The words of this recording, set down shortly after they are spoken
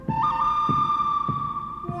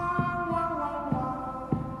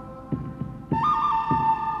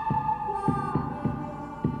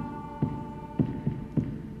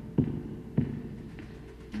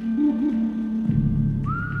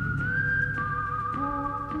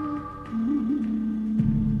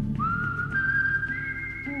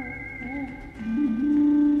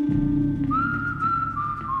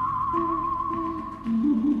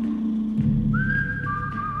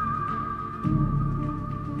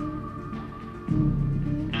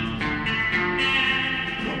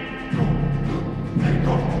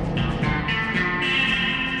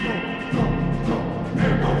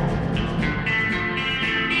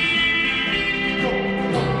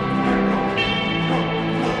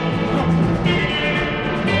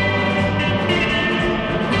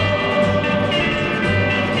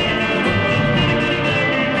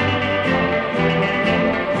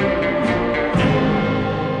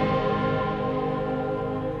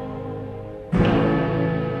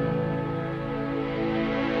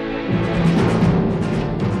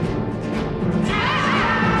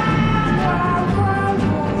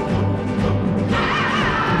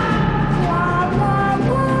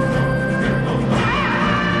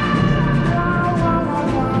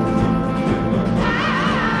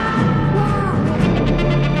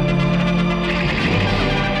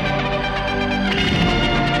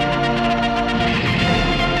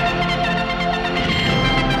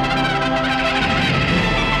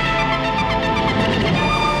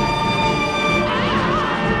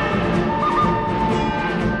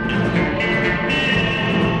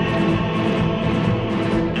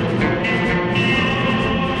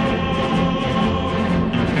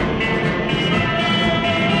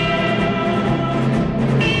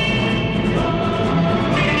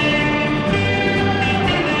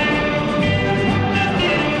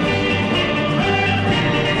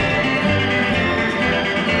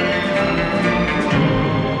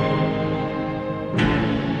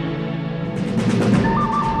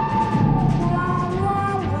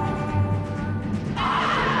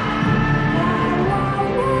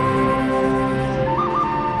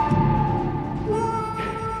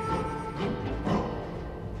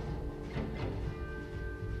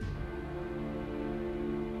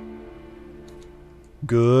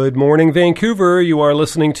Good morning, Vancouver. You are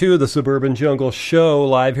listening to the Suburban Jungle Show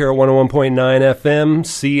live here at 101.9 FM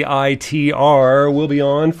CITR. We'll be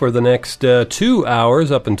on for the next 2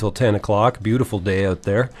 hours up until 10 o'clock. Beautiful day out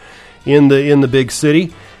there in the big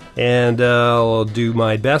city. And I'll do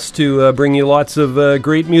my best to bring you lots of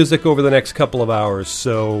great music over the next couple of hours.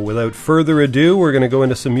 So without further ado, we're going to go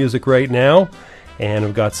into some music right now. And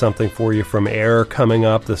we've got something for you from Air coming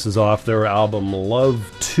up. This is off their album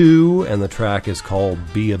Love 2, and the track is called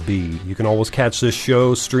Be a Bee. You can always catch this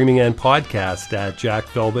show streaming and podcast at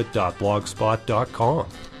jackvelvet.blogspot.com.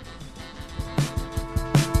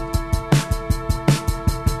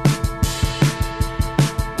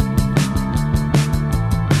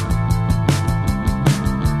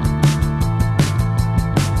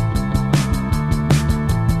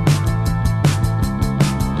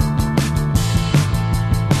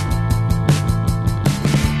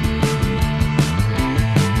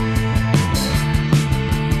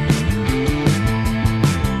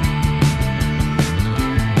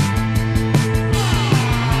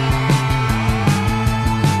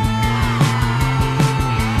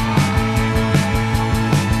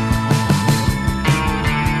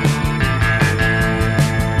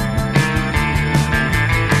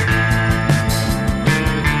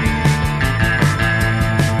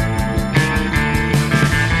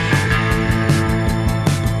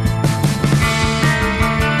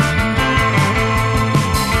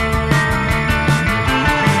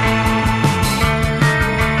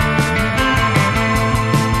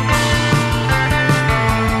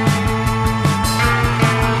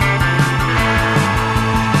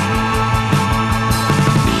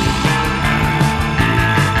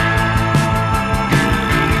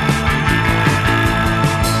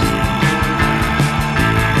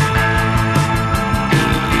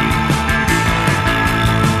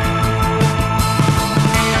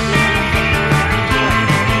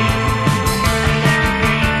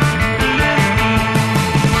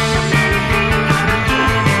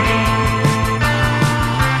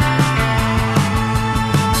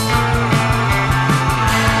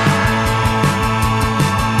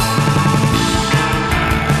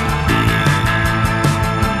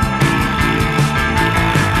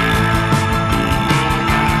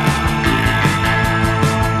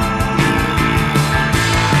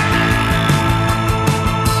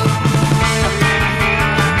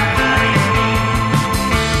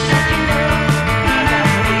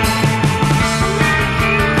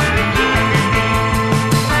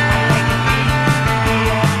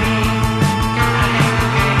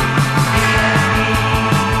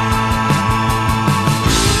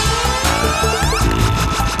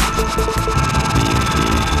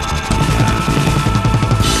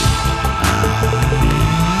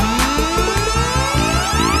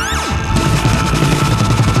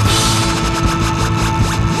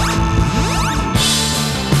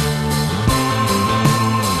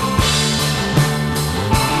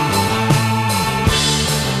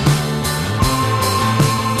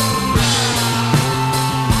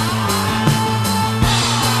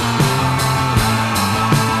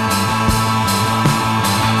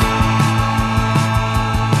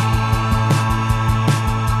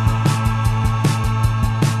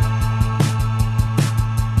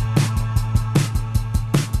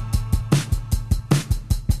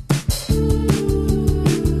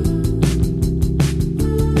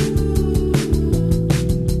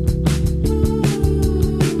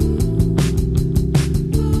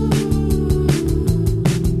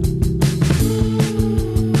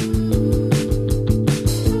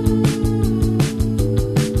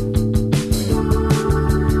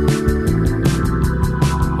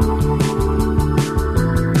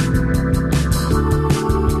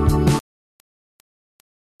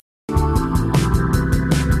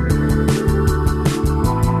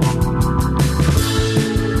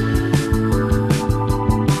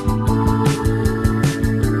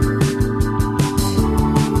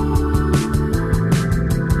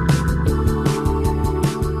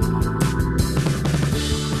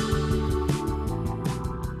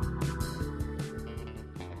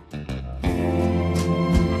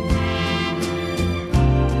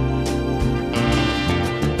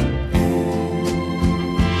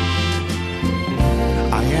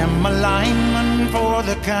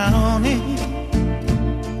 the county,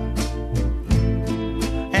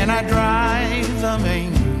 and I drive the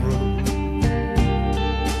main road,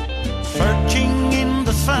 searching in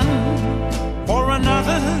the sun for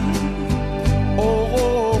another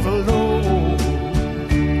overload.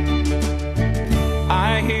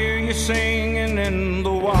 I hear you singing in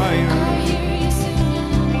the wire,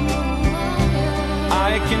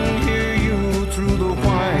 I can hear you through the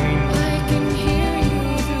whine.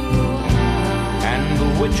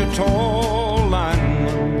 Wichita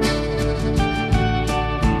lineman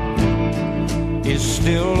is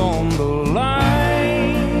still on the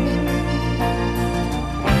line.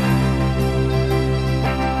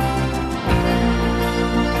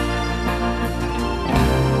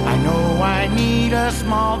 I know I need a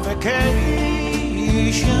small vacation,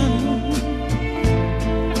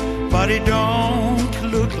 but it don't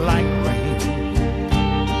look like rain.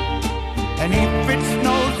 And if it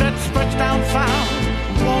snows, that stretch down south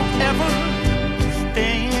won't ever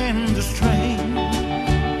stay in the strain.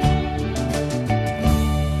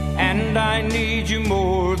 And I need you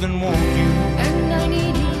more than want you. And I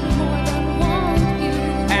need you more than want you.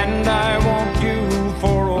 And I want you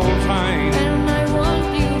for all time. And I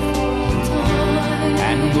want you for all time.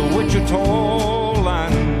 And the Wichita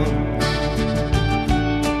lineman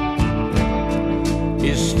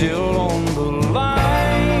is still on the line.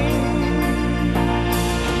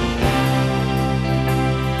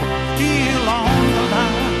 Still on the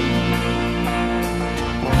line.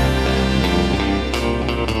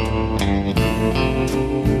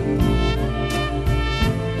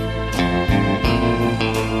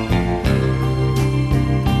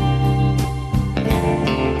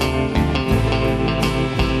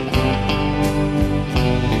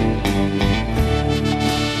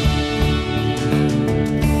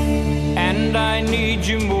 And I need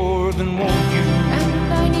you more than want you.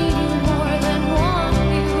 And I need you more than want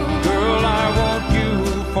you. Girl, I want you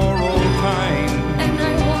for all time. And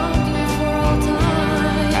I want you for all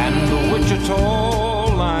time. And the Wichita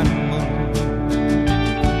lineman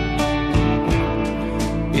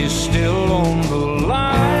is still on the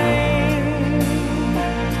line.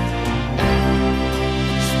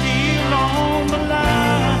 Still on the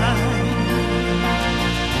line.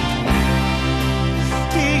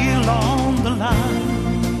 Still on the line.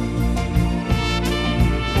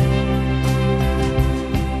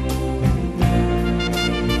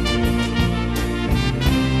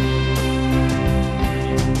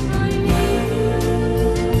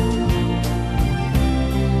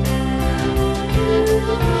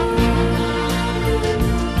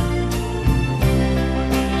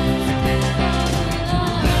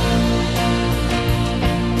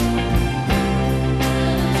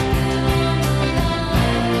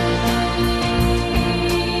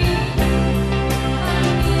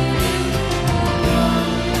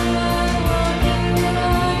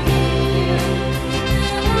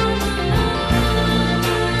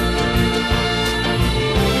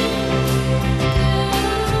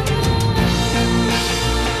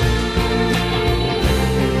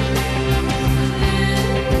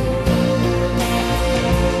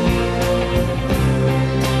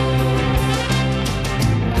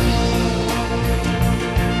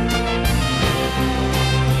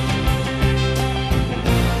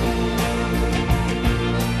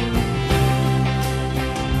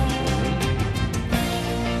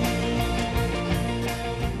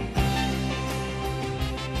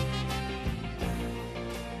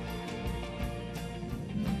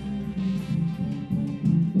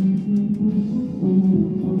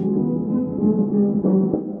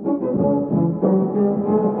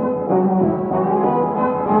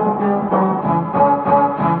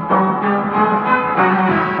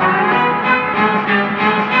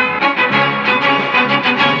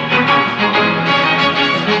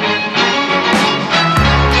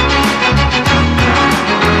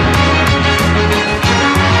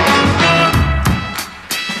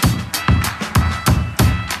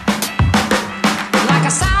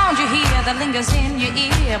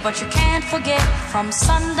 But you can't forget from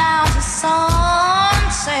sundown to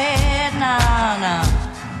sunset. Nah.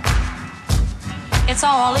 It's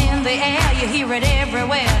all in the air, you hear it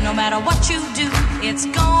everywhere. No matter what you do, it's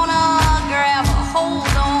gonna grab a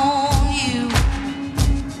hold on you.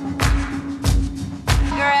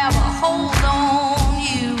 Grab a hold on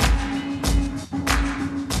you.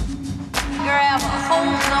 Grab a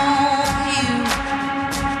hold on you.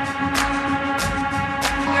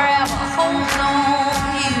 Grab a hold on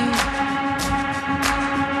you.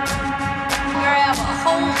 Grab a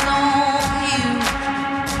hold on you.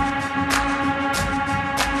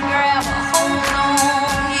 Grab a hold on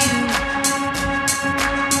you.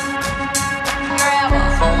 Grab a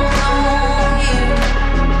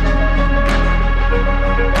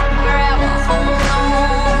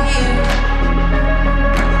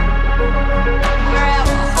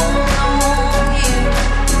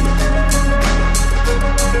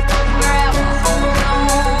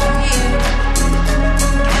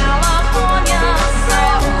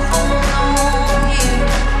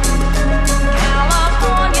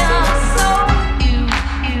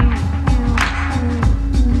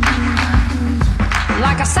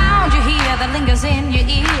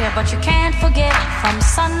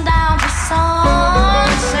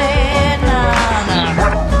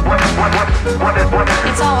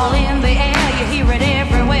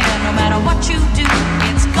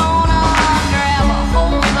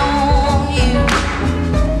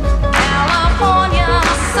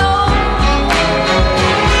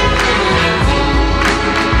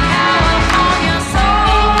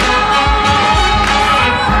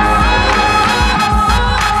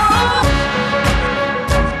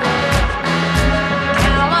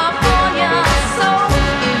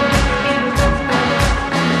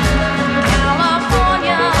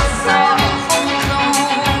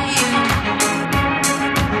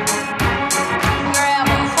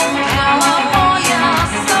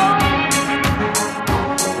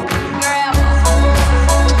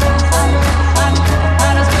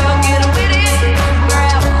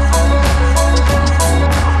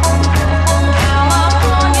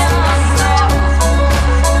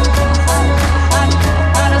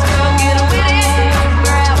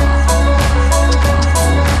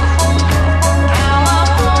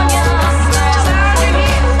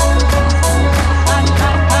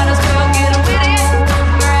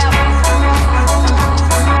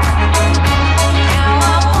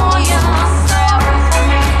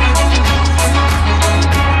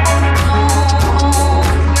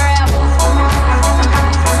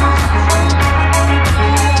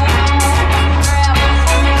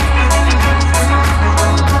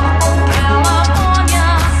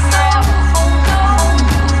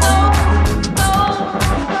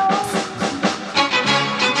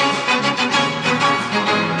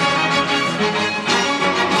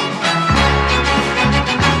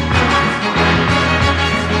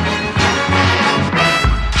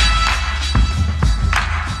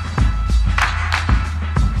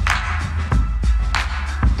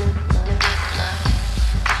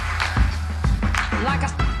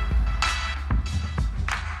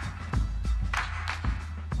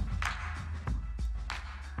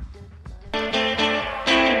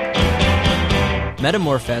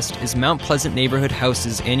Metamorphest is Mount Pleasant Neighborhood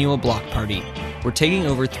House's annual block party. We're taking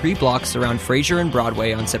over 3 blocks around Fraser and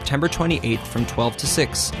Broadway on September 28th from 12 to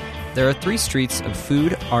 6. There are 3 streets of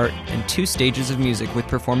food, art, and 2 stages of music with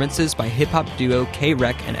performances by hip-hop duo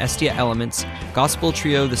K-Rec and Estia Elements, gospel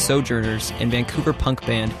trio The Sojourners, and Vancouver punk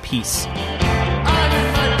band Peace.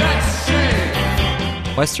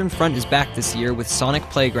 Western Front is back this year with Sonic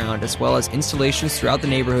Playground as well as installations throughout the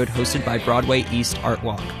neighborhood hosted by Broadway East Art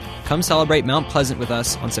Walk. Come celebrate Mount Pleasant with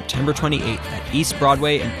us on September 28th at East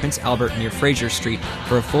Broadway and Prince Albert near Fraser Street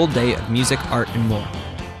for a full day of music, art, and more.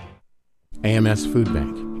 AMS Food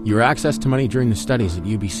Bank. Your access to money during the studies at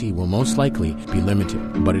UBC will most likely be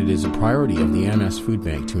limited, but it is a priority of the AMS Food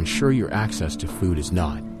Bank to ensure your access to food is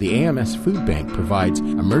not. The AMS Food Bank provides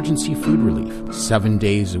emergency food relief 7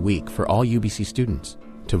 days a week for all UBC students.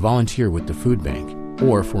 To volunteer with the food bank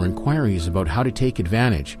or for inquiries about how to take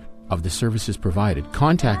advantage of the services provided,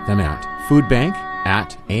 contact them at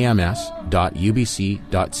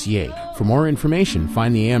foodbank@ams.ubc.ca. For more information,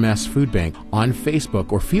 find the AMS Food Bank on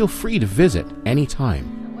Facebook or feel free to visit anytime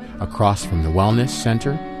across from the Wellness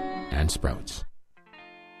Center and Sprouts.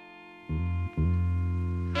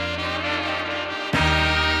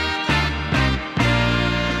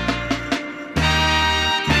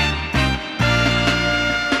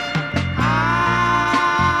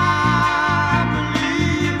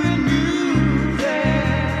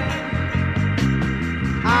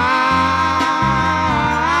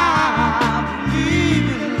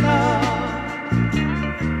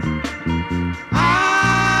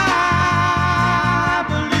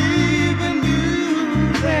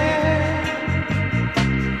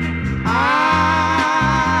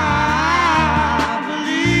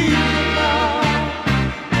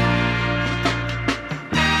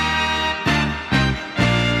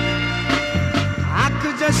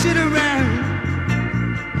 Sit around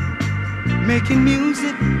making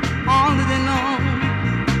music all day long.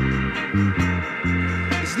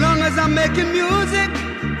 As long as I'm making music,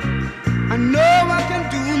 I know I can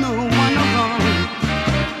do no one no wrong.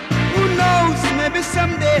 Who knows, maybe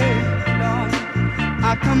someday, Lord,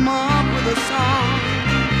 I'll come up with a song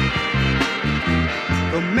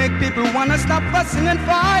to make people wanna stop fussing and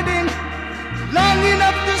fighting long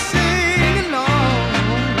enough to sing along.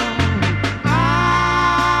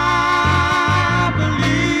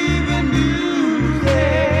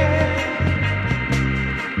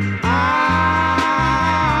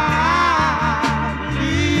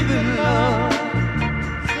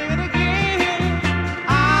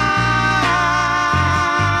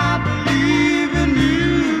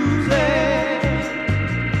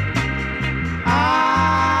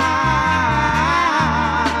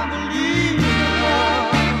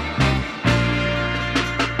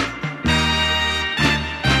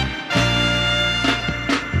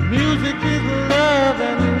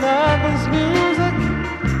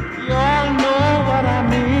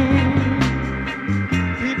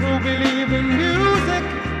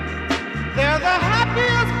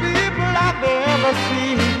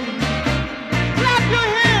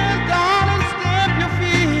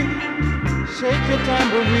 Shake your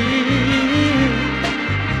tambourine,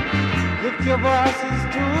 lift your voices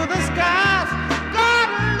to the skies. God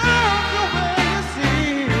loves the way you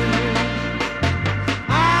sing.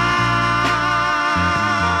 I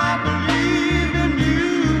believe in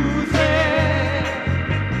music.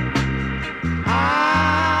 I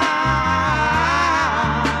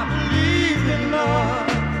believe in love.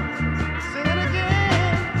 Sing it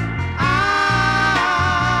again. I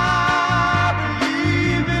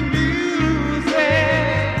believe in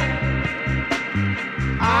music.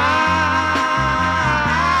 I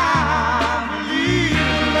believe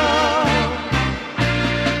in love.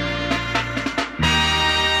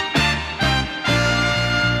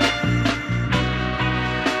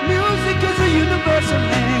 Music is a universal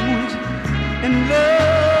language, and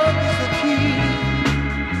love is the key.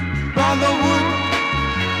 Brotherhood,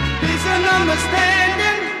 peace and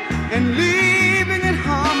understanding, and living in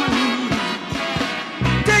harmony.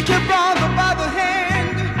 Take your brother by the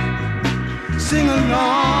hand, sing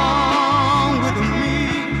along with me.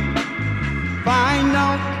 Find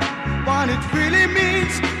out what it really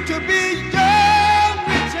means to be young,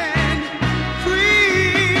 rich, and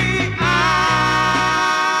free. I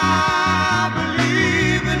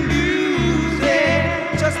believe in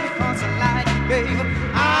music just because I like it, baby.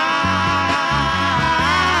 I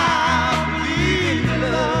believe in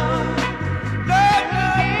love. Love,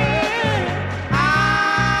 love, love. I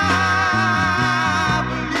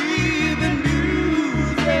believe in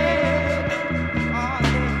music. Oh,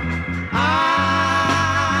 yeah. I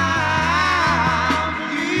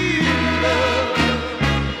believe in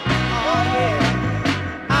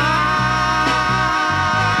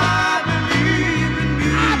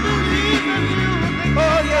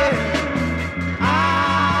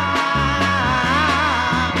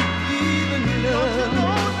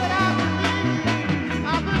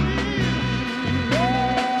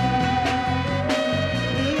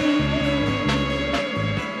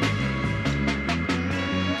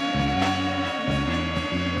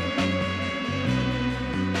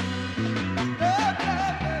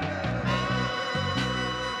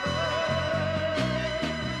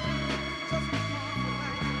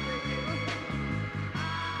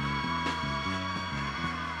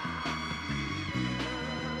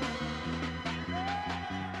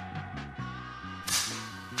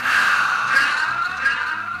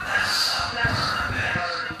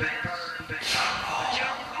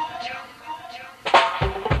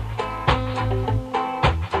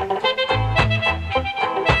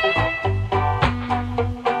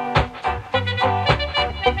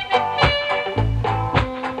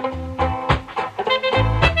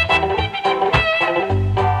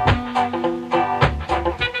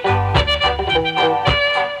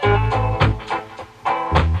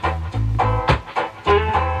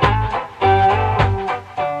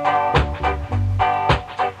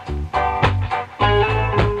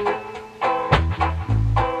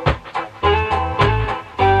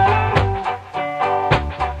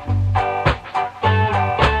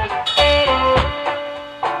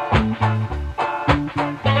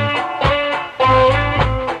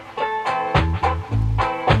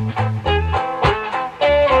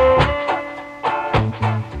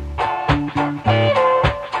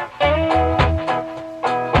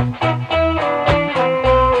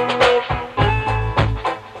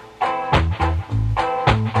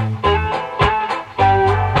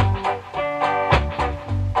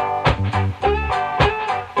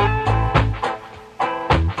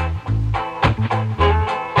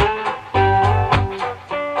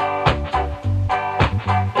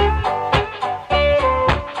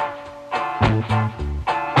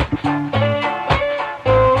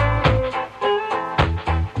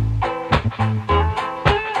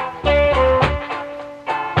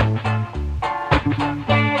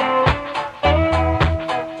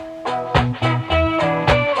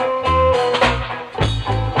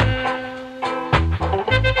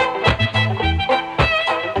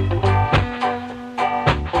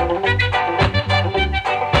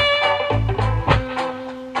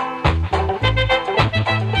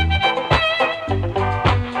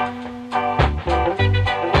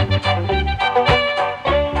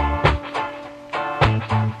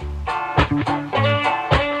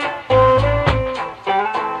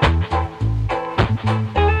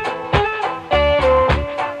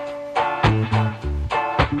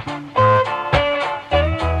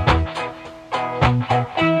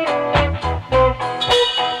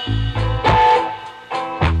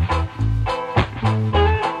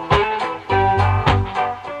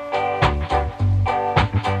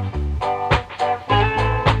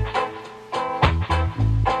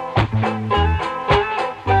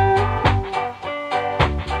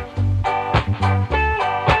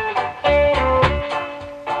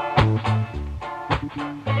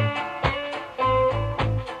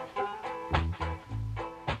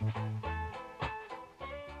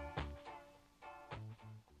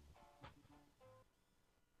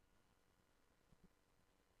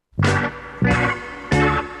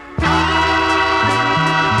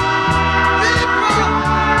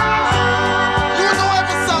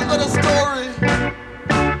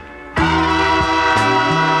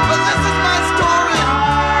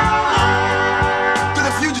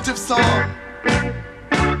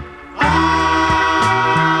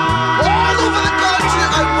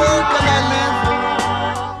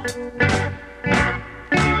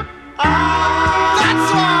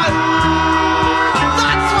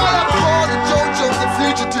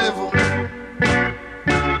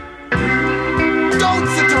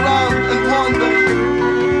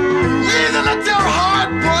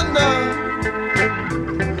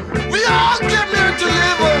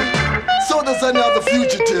Another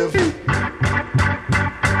fugitive.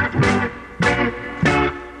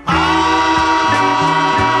 I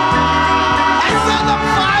said a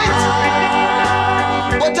fight,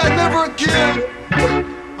 but I never killed.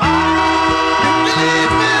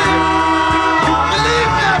 Believe me,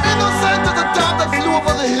 I'm innocent as the dove that flew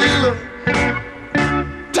over the hill.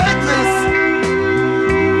 Take this.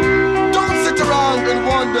 Don't sit around and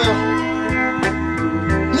wonder.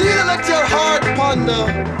 Neither let your heart ponder.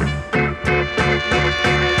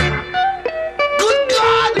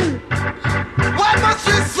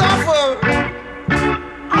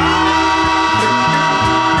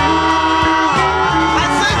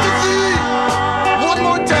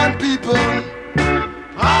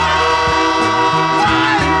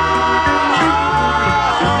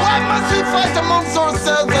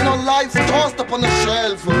 Tossed up on the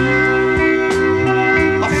shelf. I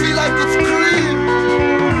feel like it's scream.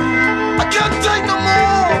 I can't take no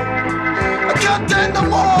more. I can't take no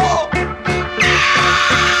more.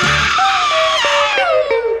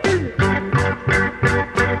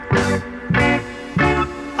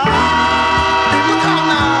 Look out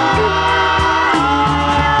now.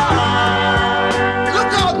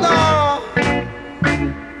 Look out now.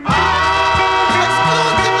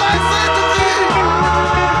 Exclusive licensee.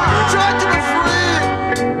 Try to be free.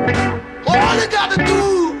 All you gotta do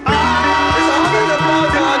is honor your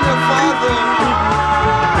mother and your father.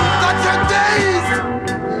 That's your days.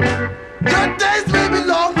 Your days may be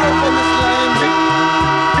longer from this land.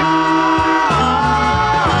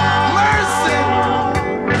 Mercy.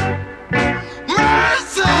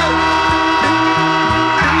 Mercy.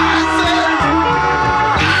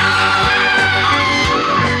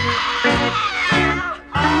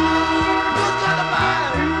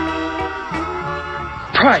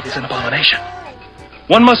 Pride is an abomination.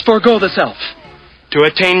 One must forego the self to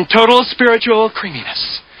attain total spiritual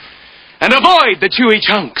creaminess and avoid the chewy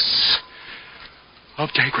chunks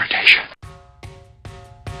of degradation.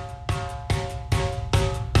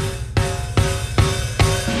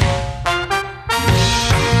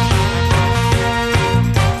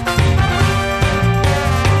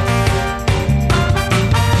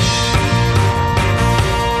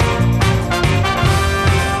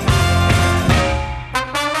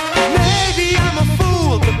 Maybe I'm a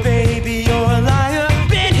fool, but baby, you're a liar.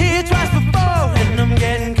 Been here twice before, and I'm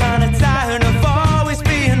getting kinda tired of always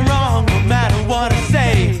being wrong. No matter what I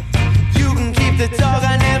say, you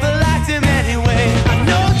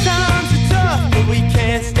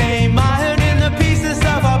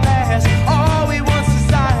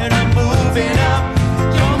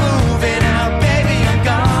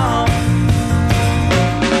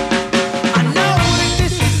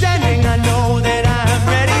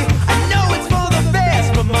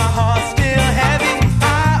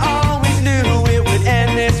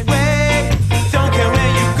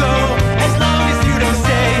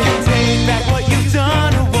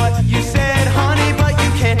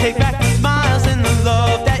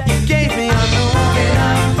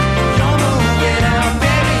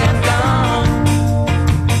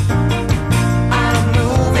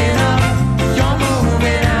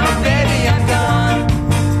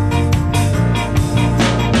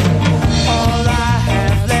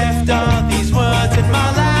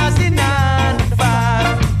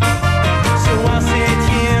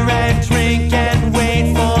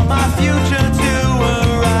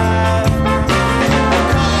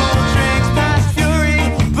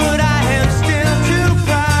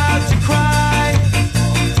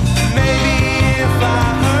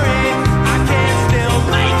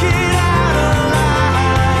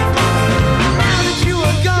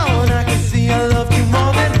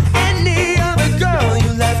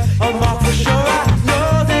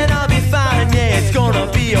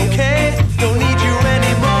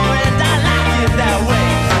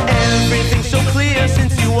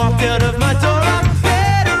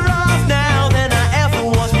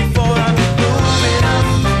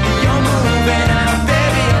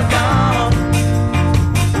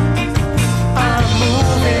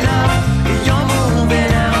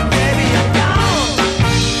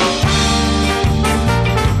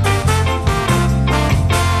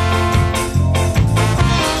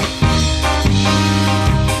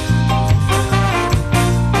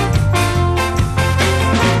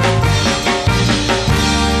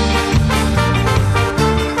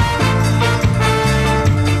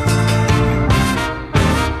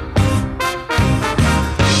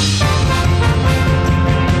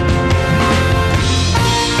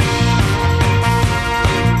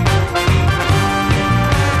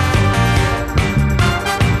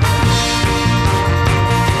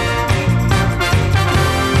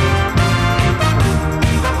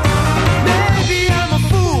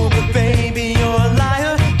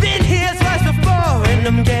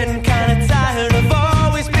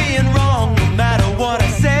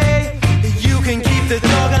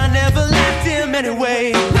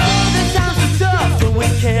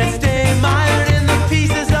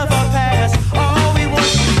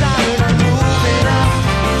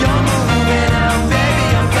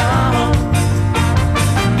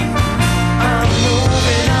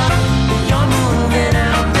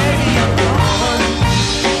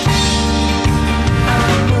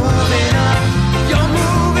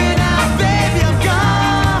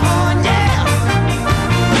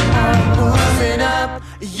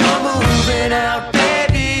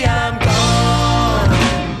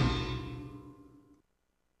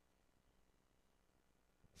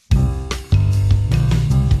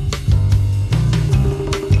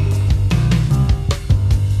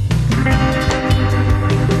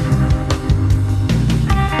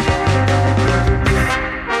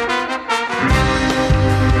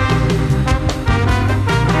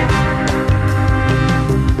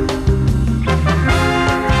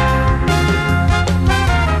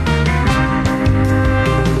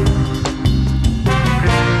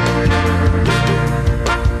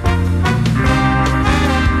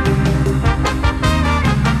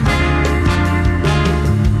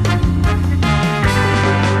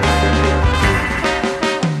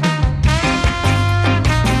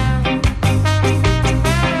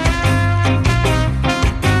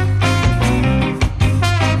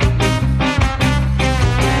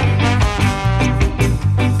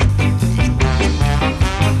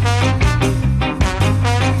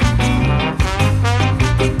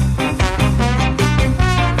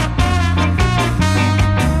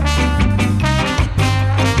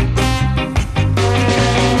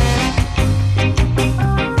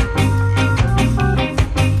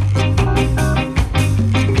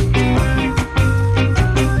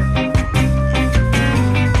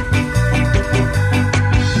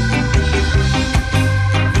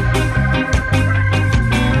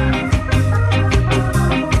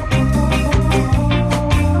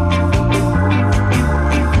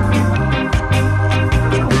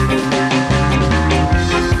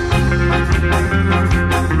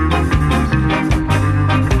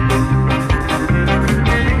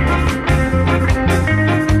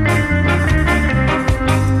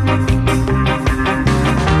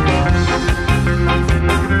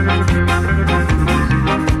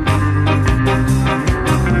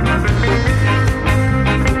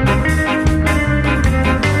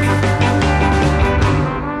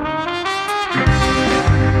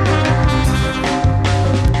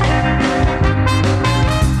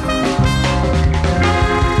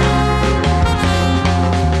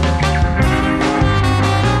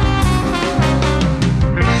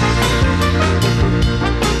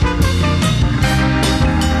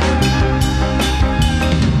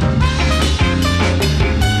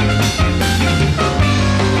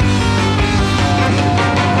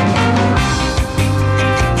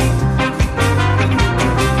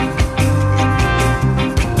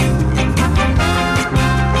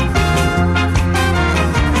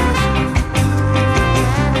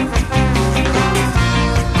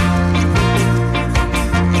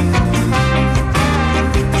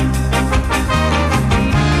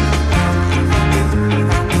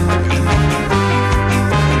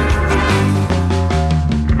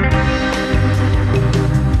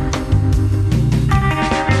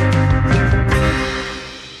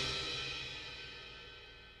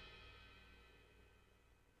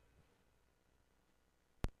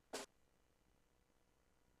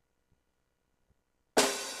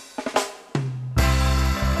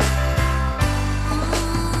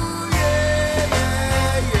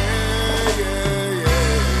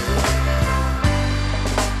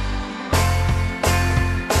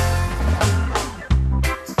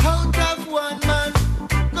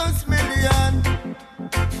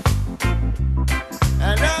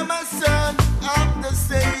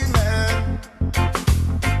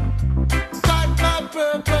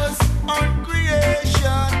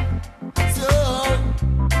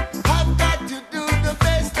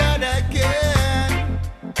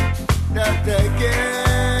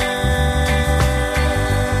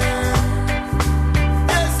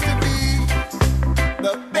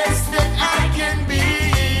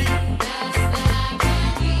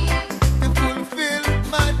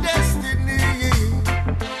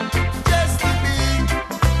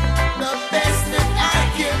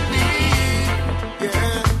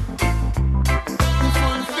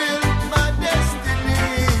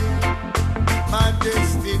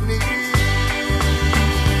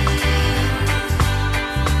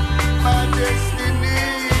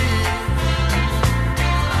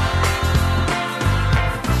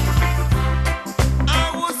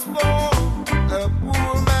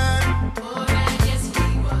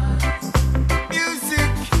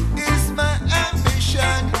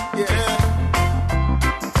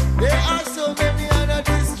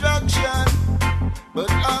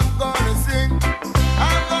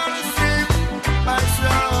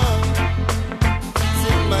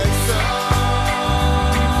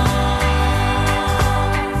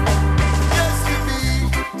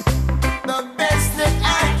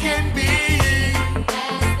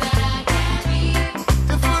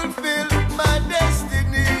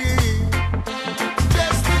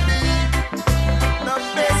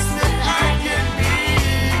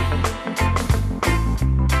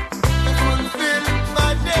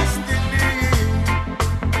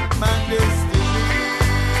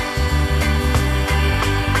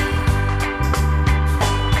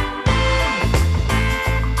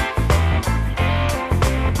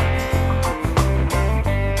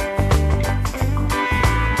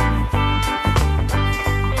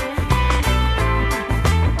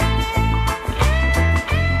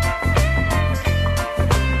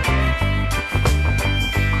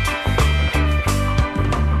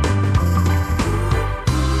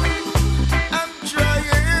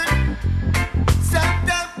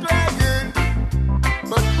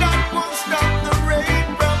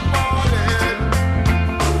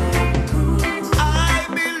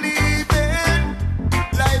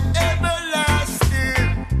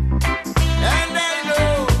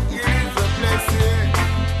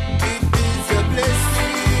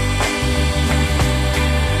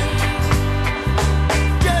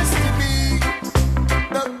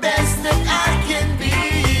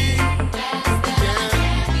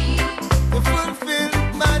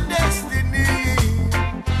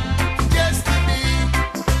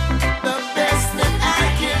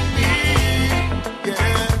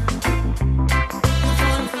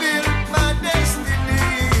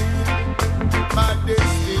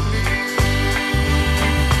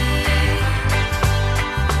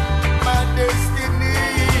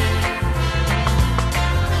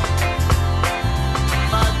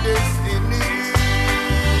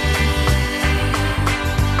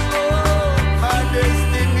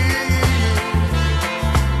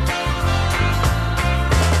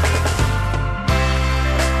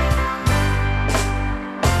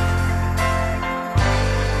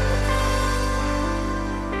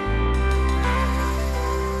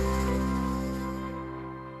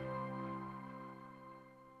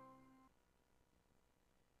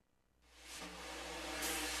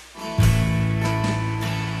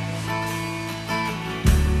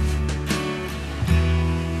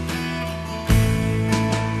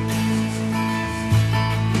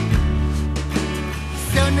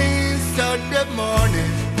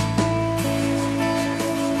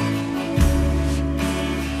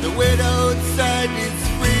The weather outside is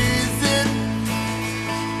freezing.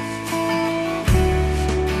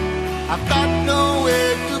 I've got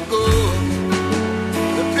nowhere to go.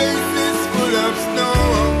 The place is full of snow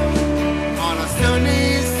on a sunny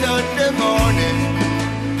Sunday morning.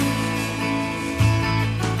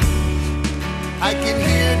 I can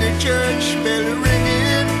hear the church bell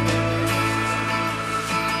ringing.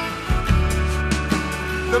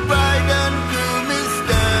 The bride and groom is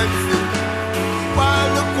dancing while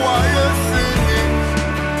the choir singing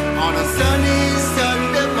on a sunny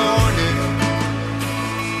Sunday morning.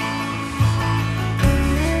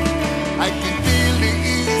 I can feel the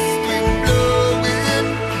east wind blowing.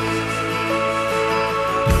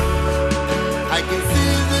 I can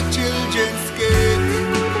see the children skating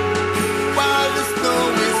while the snow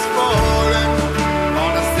is falling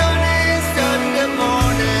on a sunny Sunday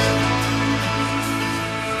morning.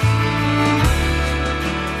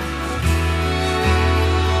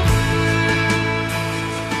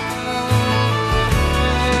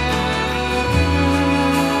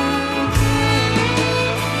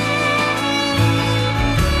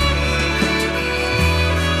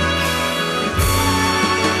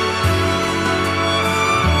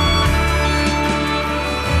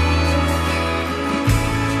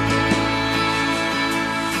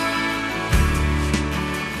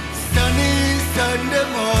 Sunny Sunday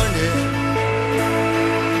morning.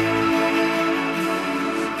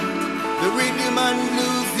 The rhythm and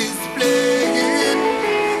blues is playing.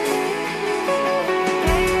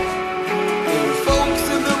 Old folks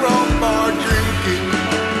in the rum bar drinking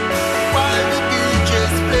while the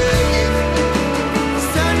DJ's playing.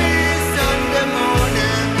 Sunny Sunday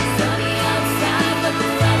morning. Sunny outside, but the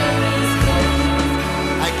weather is cold.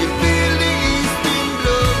 I can feel the east wind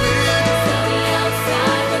blowing. Sunny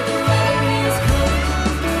outside, but the weather is cold.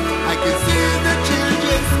 I can see the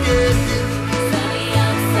children skating Sunny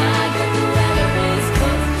outside, but the weather is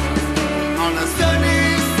cold. on a sunny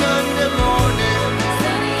Sunday morning.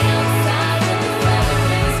 Sunny outside, but the weather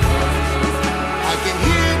is cold. I can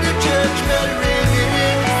hear the church bell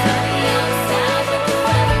ringing Sunny outside, but the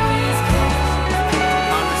weather is cold.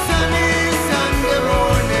 on a sunny Sunday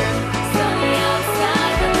morning. Sunny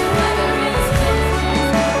outside, but the weather is cold.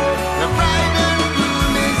 The bride and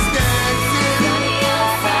groom is dancing Sunny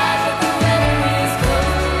outside, but the weather is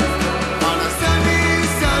cold. on a sunny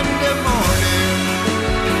Sunday morning.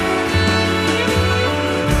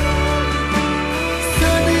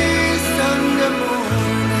 Sunny Sunday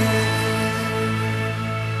morning.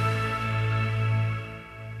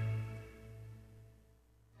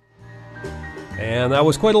 And that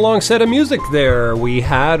was quite a long set of music there. We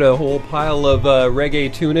had a whole pile of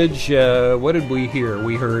reggae tunage. What did we hear?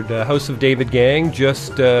 We heard House of David Gang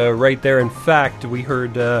just right there. In fact, we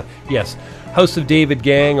heard, yes, House of David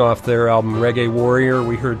Gang off their album Reggae Warrior.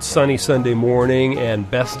 We heard Sunny Sunday Morning and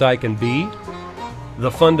Best I Can Be.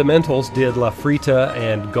 The Fundamentals did La Frita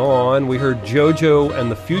and Gone. We heard JoJo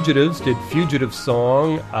and the Fugitives did Fugitive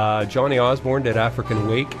Song. Johnny Osborne did African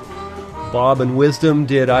Wake. Bob and Wisdom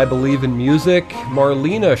did I Believe in Music.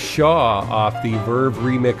 Marlena Shaw off the Verve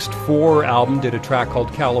Remixed 4 album did a track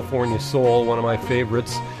called California Soul, one of my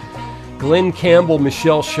favorites. Glenn Campbell,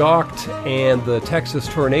 Michelle Shocked, and the Texas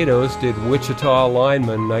Tornadoes did Wichita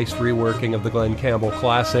Lineman, nice reworking of the Glenn Campbell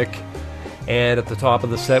classic. And at the top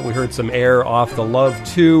of the set we heard some air off the Love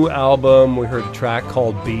 2 album. We heard a track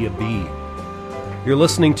called Be a Bee. You're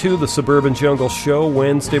listening to the Suburban Jungle Show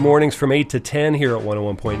Wednesday mornings from 8 to 10 here at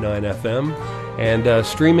 101.9 FM and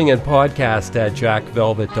streaming and podcast at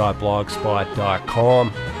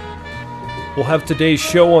jackvelvet.blogspot.com. We'll have today's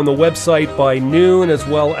show on the website by noon as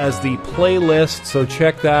well as the playlist, so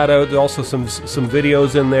check that out. There's also some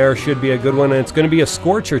videos in there. Should be a good one. And it's going to be a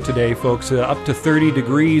scorcher today, folks, up to 30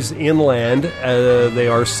 degrees inland, they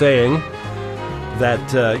are saying.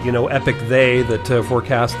 That, epic they that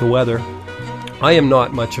forecast the weather. I am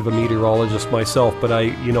not much of a meteorologist myself, but I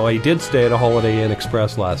did stay at a Holiday Inn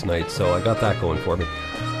Express last night, so I got that going for me.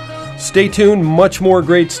 Stay tuned, much more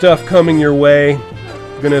great stuff coming your way.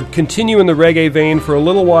 I'm going to continue in the reggae vein for a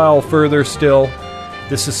little while further still.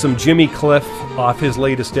 This is some Jimmy Cliff off his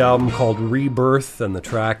latest album called Rebirth, and the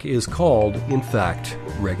track is called, in fact,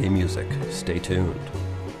 Reggae Music. Stay tuned.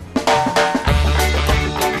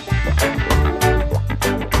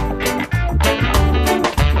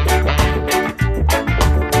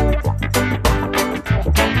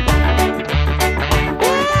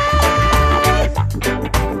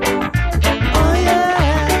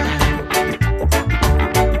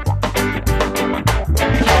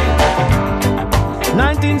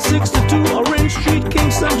 1962, Orange Street,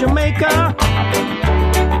 Kingston, Jamaica.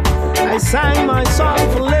 I sang my song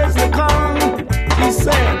for Leslie Kong. He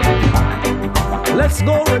said, let's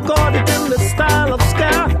go record it in the style of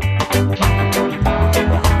ska.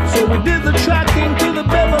 So we did the tracking to the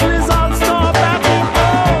Beverly's All-Star backing.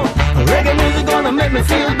 Oh, reggae music gonna make me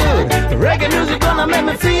feel good. Reggae music gonna make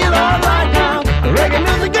me feel alright now. Reggae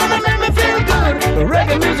music gonna make me feel good.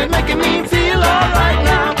 Reggae music making me feel alright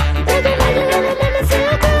now. Reggae music gonna make me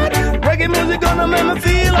feel good. Reggae music gonna make me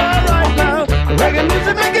feel alright now. Reggae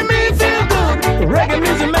music making me feel good. Reggae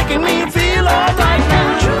music making me feel alright now.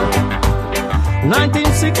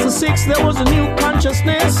 1966 there was a new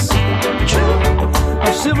consciousness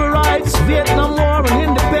of civil rights, Vietnam War and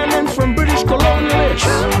independence from British colonialists.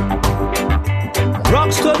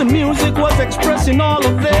 Rocksteady music was expressing all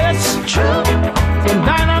of this. From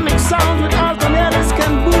dynamic sounds with alternators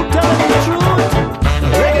can boot tell the truth.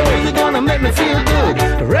 Reggae music gonna make me feel good.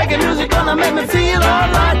 Reggae music gonna make me feel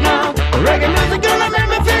alright now. Reggae music gonna make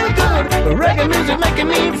me feel good. Reggae music making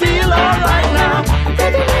me feel alright now.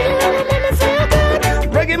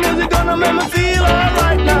 Reggae music gonna make me feel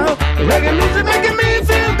alright now. Reggae music making me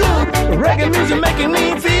feel good. Reggae music making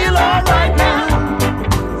me feel alright now.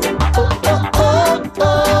 Oh, oh, oh, oh.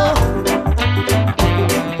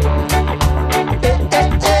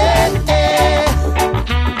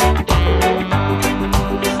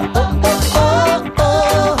 Oh, oh, oh,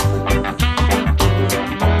 oh.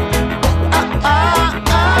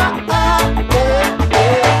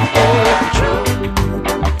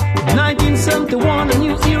 1971, a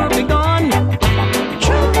new era begun.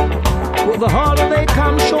 With the holiday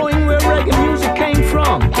come showing where reggae music came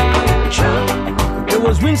from. It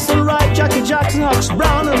was Winston Wright, Jackie Jackson, Hux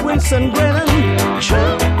Brown, and Winston Grennan.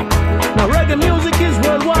 Now reggae music is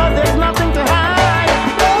worldwide, there's nothing to hide.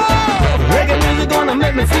 Reggae music gonna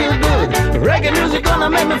make me feel good. Reggae music gonna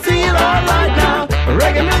make me feel alright now.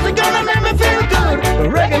 Reggae music gonna make me feel good.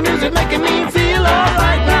 Reggae music making me feel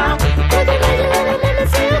alright now.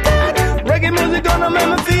 Reggae music gonna make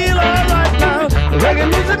me feel alright now. Reggae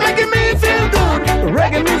music making me feel good.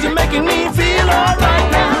 Reggae music making me feel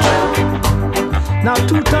alright now. Now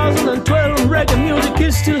 2012 reggae music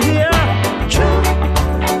is still here.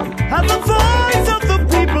 And the voice of the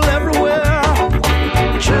people everywhere.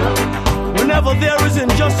 Whenever there is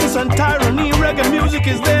injustice and tyranny, reggae music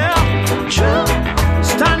is there.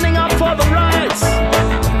 Standing up for the rights.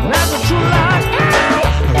 That's the true life.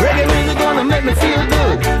 Reggae music gonna make me feel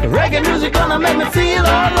good. Reggae music gonna make me feel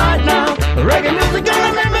alright now. Reggae music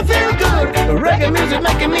gonna make me feel good. Reggae music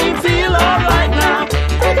making me feel alright now.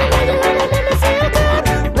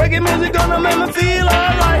 Reggae music gonna make me feel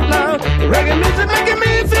alright now. Reggae music making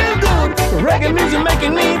me feel good. Reggae music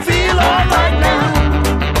making me feel alright now.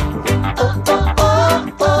 Oh, oh, oh,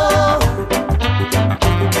 oh.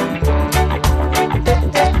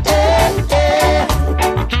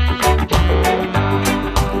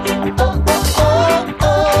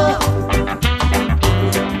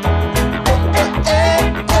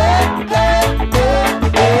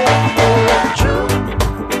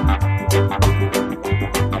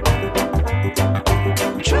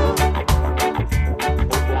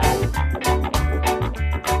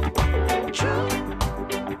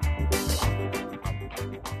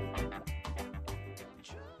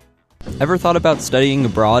 Ever thought about studying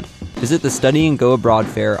abroad? Visit the Study and Go Abroad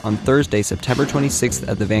Fair on Thursday, September 26th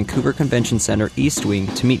at the Vancouver Convention Centre East Wing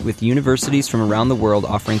to meet with universities from around the world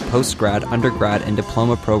offering postgrad, undergrad, and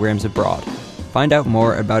diploma programs abroad. Find out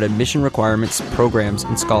more about admission requirements, programs,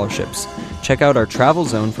 and scholarships. Check out our travel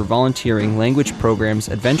zone for volunteering, language programs,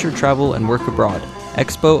 adventure travel, and work abroad.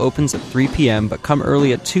 Expo opens at 3 p.m., but come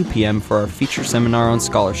early at 2 p.m. for our feature seminar on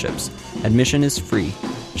scholarships. Admission is free.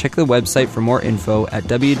 Check the website for more info at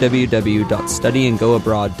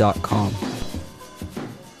www.studyandgoabroad.com.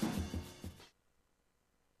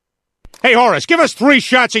 Hey, Horace, give us 3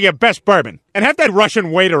 shots of your best bourbon. And have that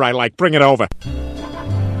Russian waiter I like bring it over.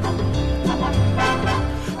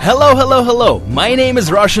 Hello, hello, hello. My name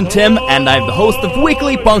is Russian Tim, and I'm the host of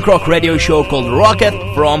weekly punk rock radio show called Rocket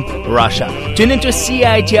from Russia. Tune into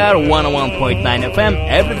CITR 101.9 FM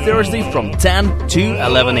every Thursday from 10 to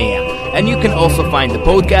 11 a.m. And you can also find the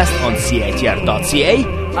podcast on CITR.ca,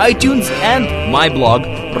 iTunes, and my blog,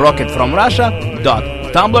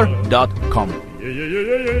 rocketfromrussia.tumblr.com.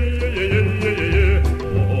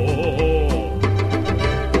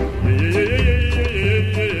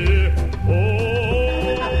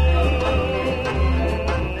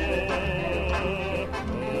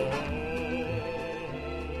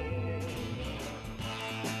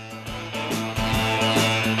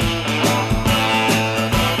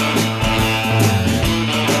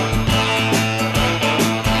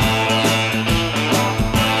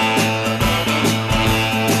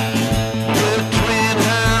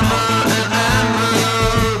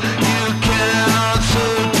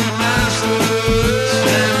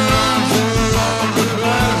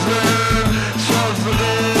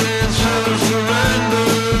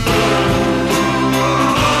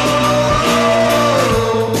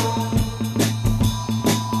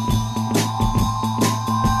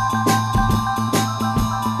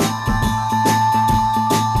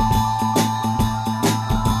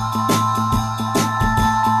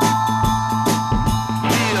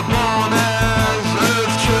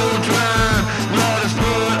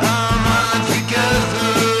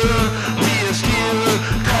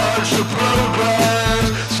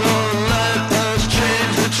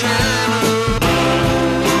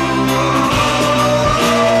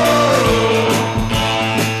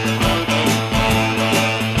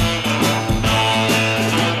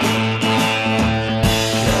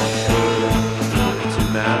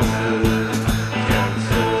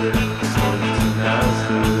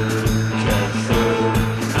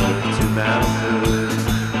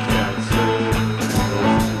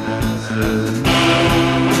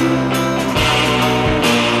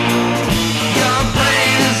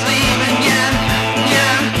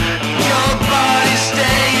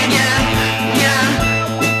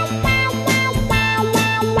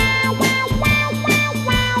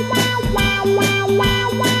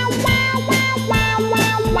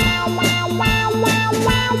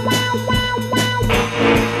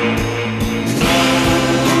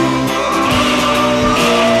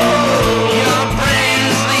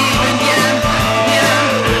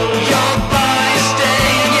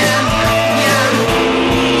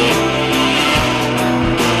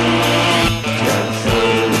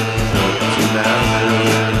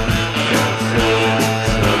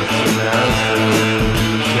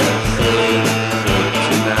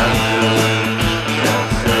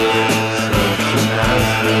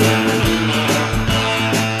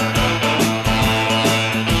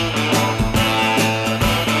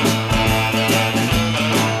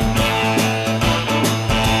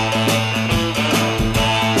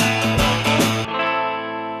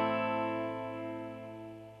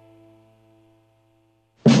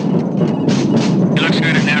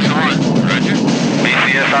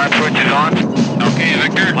 Okay,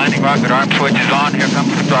 Victor. Landing rocket arm switch is on. Here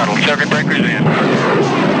comes the throttle. Circuit breakers in.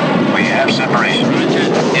 We have separation.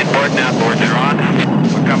 Inboard and outboard are on.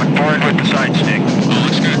 We're coming forward with the side stick. Oh,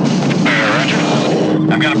 looks good.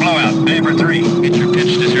 Roger. I've got a blowout. Vapor 3. Get your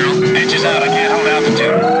pitch to 0. Pitch is out. I can't hold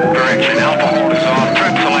altitude. Direction. Alpha hold is off.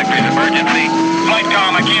 Trim select is emergency. Flight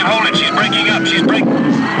column. I can't hold it. She's breaking up. She's breaking.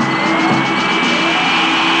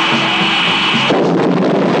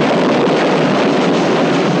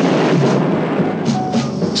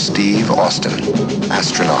 Steve Austin,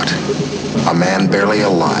 astronaut, a man barely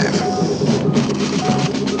alive.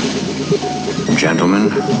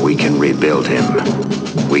 Gentlemen, we can rebuild him.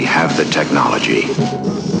 We have the technology.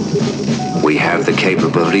 We have the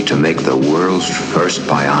capability to make the world's first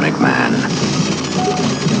bionic man.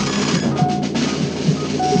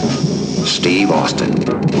 Steve Austin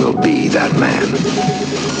will be that man.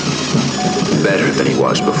 Better than he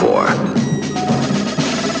was before.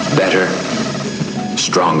 Better,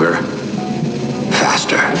 stronger,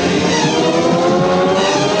 faster.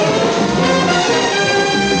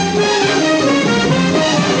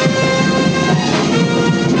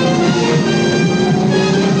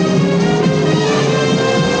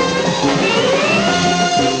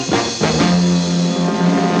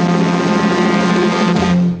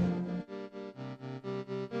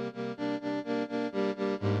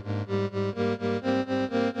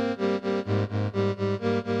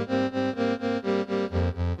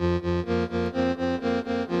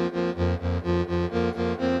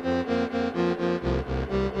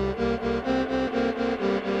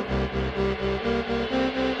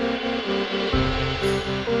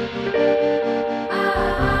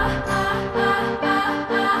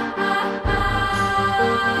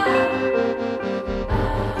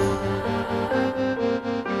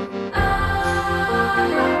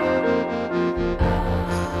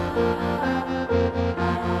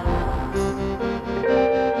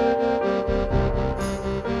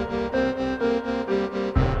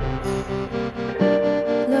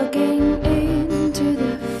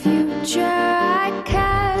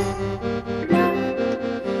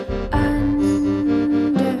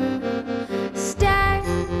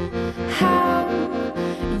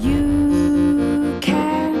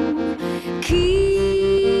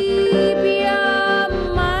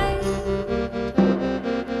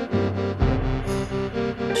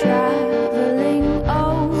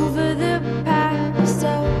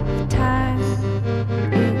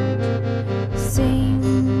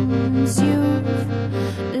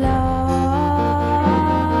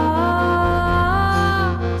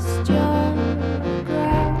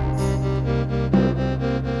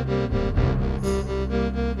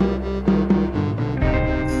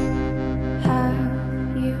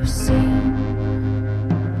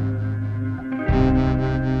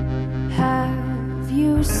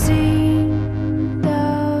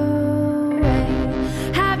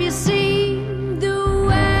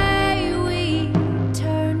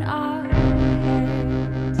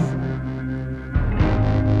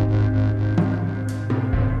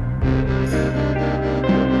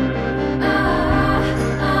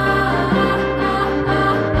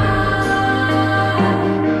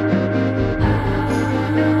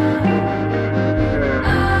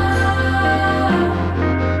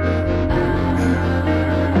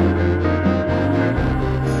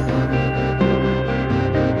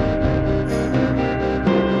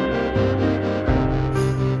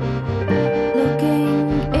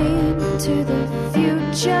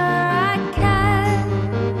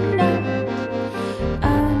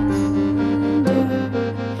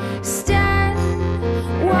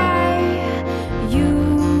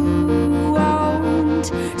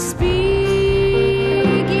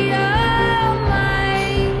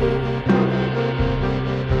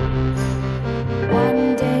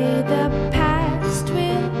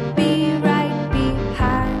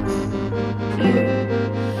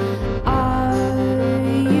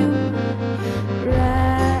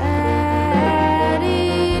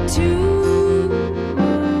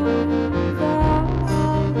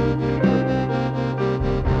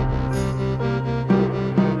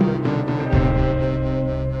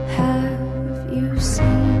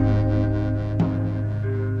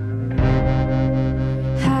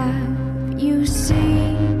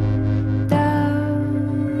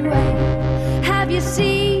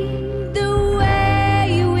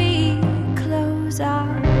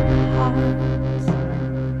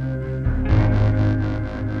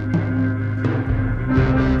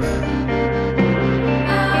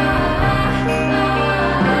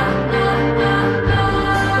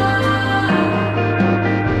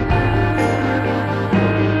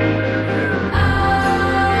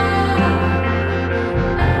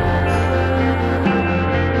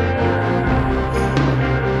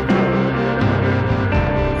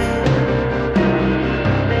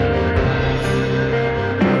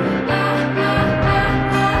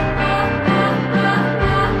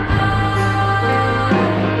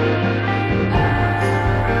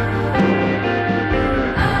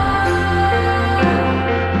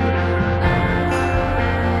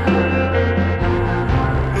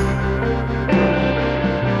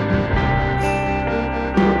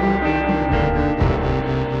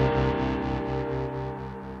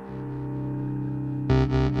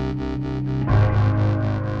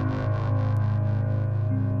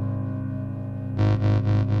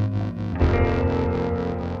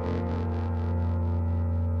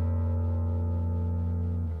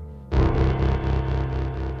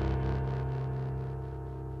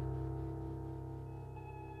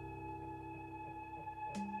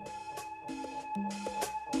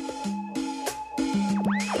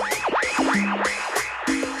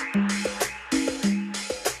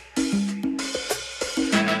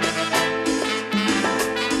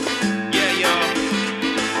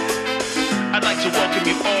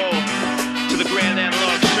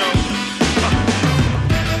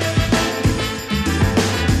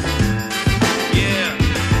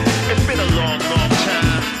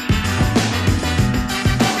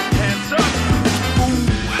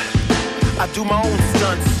 I do my own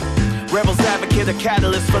stunts. Rebels advocate, a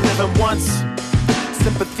catalyst for living once.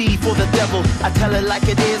 Sympathy for the devil, I tell it like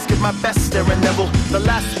it is, give my best there and never. The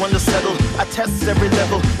last one to settle, I test every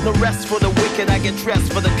level. No rest for the wicked, I get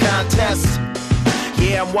dressed for the contest.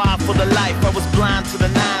 Yeah, I'm wild for the life, I was blind to the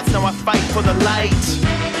nines, now I fight for the light.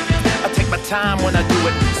 I take my time when I do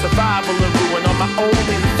it, survival and ruin on my own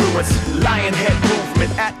influence. Lionhead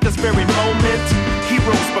movement, at this very moment,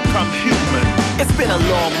 heroes become human. It's been a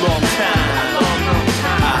long, long time.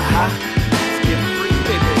 Let's get free,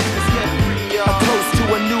 baby. Let's get free, y'all. A toast to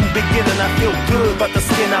a new beginning, I feel good about the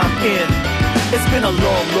skin I'm in. It's been a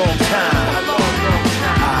long, long time.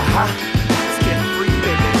 Let's get free,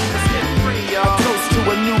 baby. Let's get free, y'all. A toast to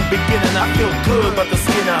a new beginning, I feel good about the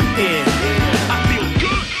skin I'm in. I feel good.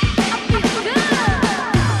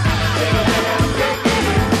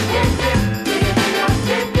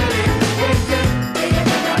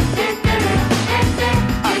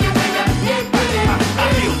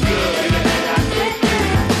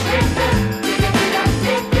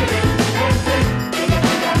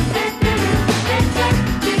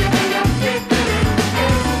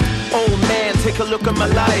 Take a look at my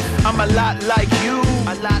life, I'm a lot like you,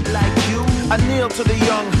 a lot like you. I kneel to the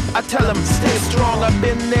young, I tell them stay strong, I've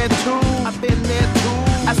been there too, I've been there too.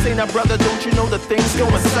 I say now brother, don't you know that things go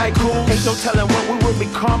in cycles? Ain't no telling what we will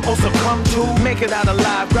become or succumb to. Make it out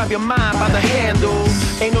alive, grab your mind by the handle.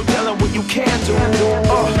 Ain't no telling what you can do.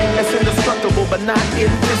 It's indestructible but not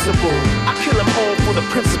invisible. I kill them all for the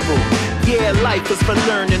principle. Yeah, life is for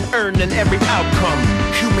learning, earning every outcome.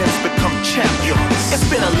 Humans become champions. It's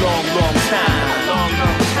been a long, long time.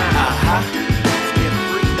 Let's get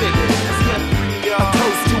free, baby. Let's get free, y'all. A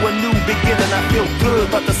toast to a new beginning. I feel good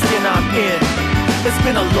about the skin I'm in. It's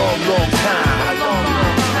been a long, long time.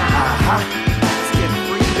 Let's get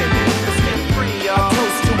free, baby. Let's get free, y'all. A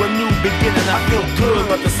toast to a new beginning. I feel good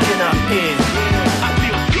about the skin I'm in. I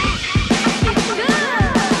feel good.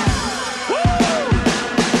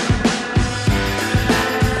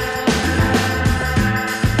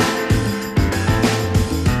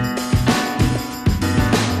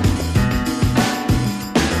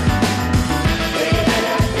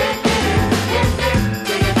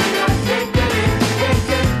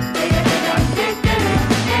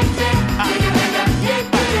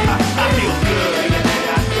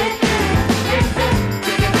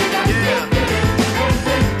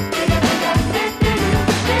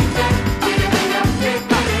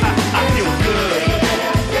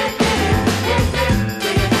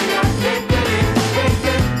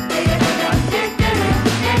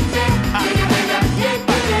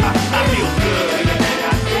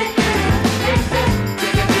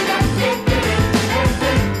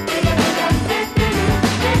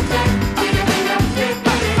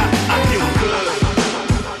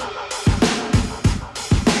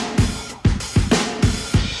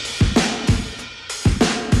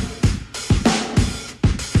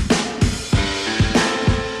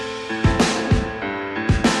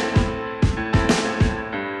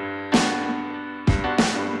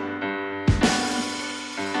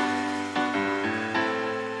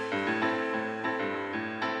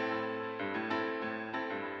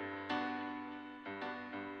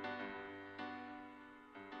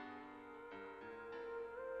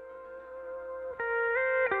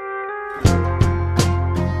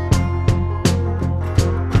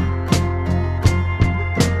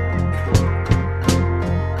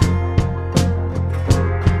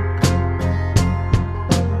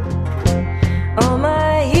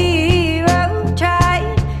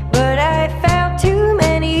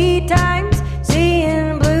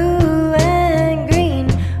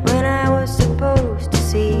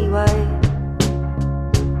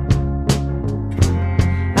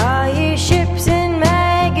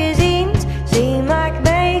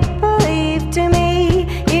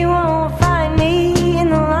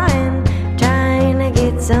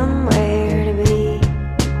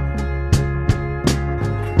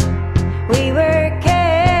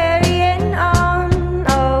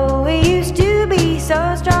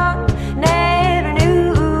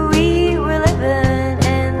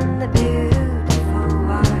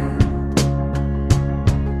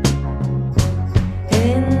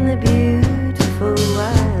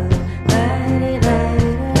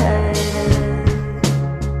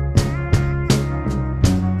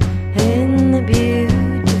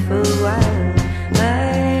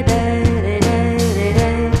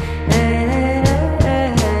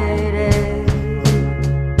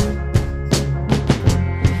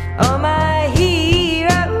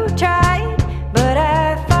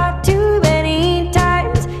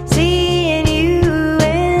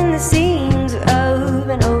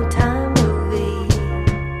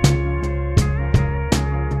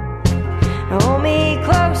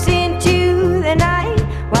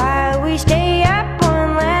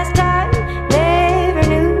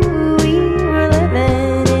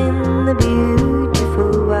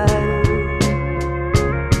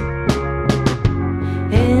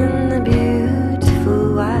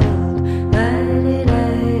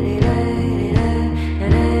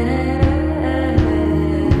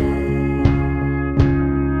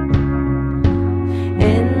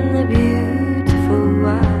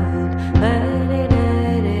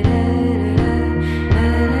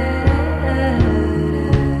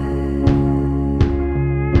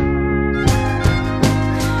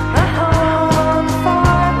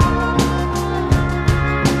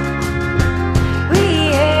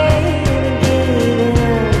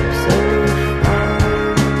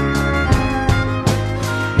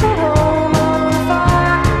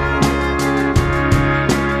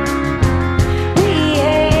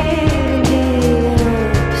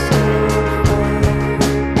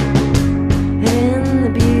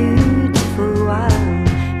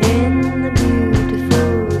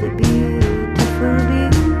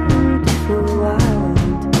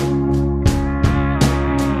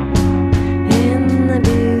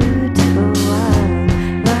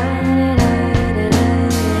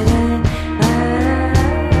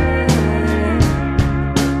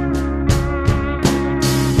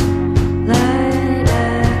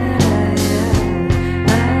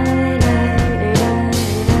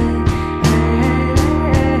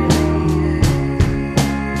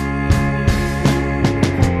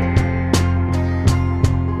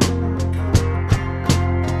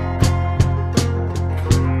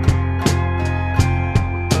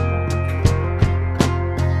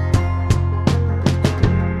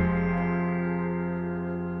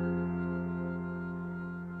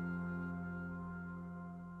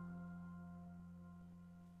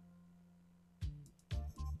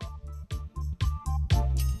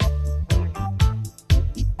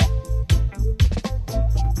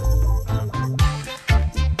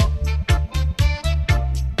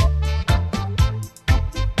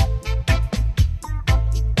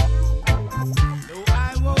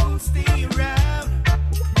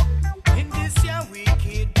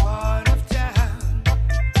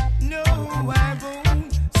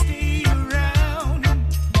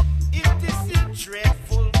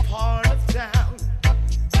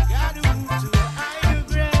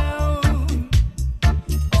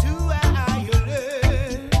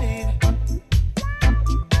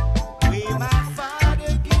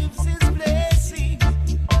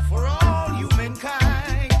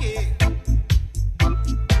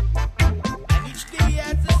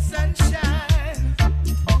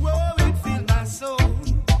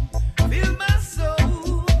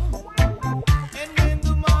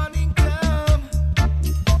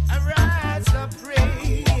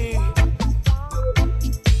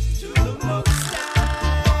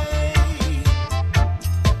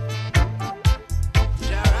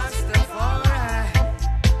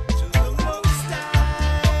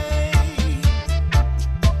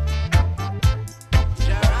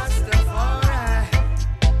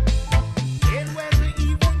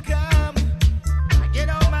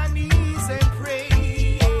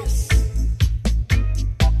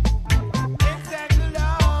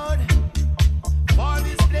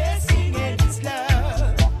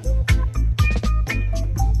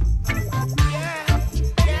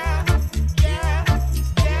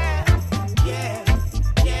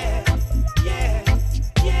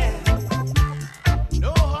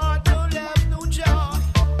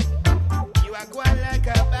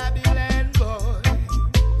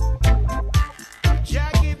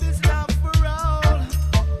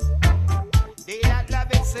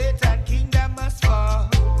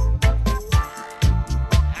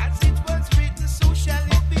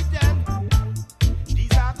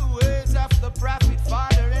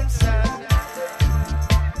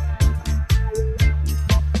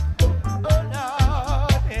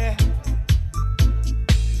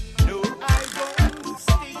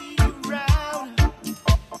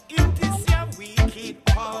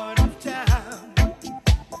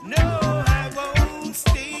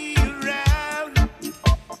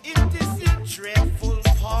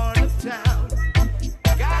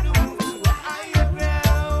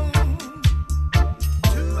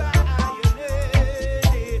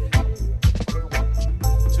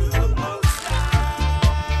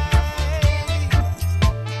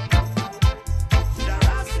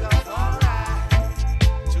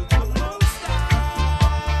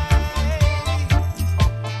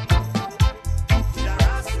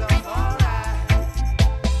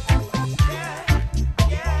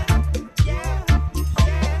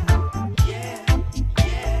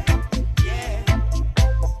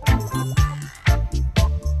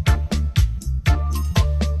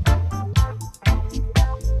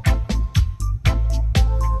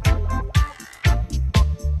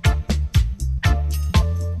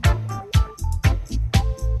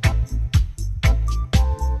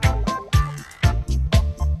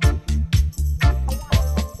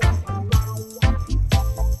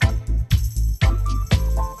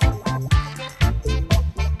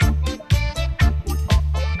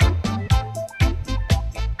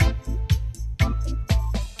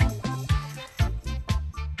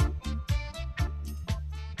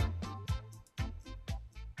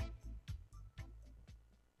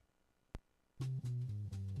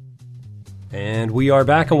 And we are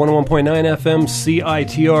back on 101.9 FM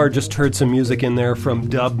CITR. Just heard some music in there from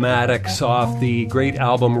Dubmatix off the great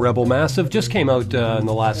album Rebel Massive. Just came out in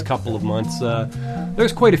the last couple of months.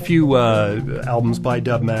 There's quite a few albums by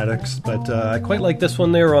Dubmatix, but I quite like this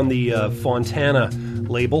one there on the Fontana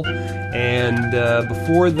label. And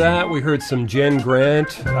before that, we heard some Jen Grant,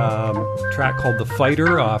 track called The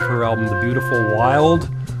Fighter off her album The Beautiful Wild.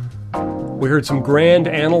 We heard some Grand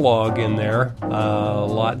Analog in there.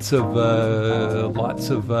 Lots of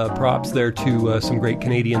props there to some great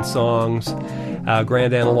Canadian songs.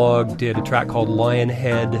 Grand Analog did a track called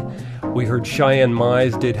Lionhead. We heard Cheyenne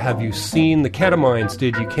Mize did Have You Seen? The Ketamines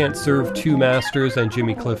did You Can't Serve Two Masters, and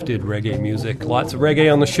Jimmy Cliff did reggae music. Lots of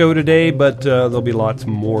reggae on the show today, but there'll be lots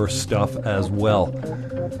more stuff as well.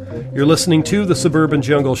 You're listening to The Suburban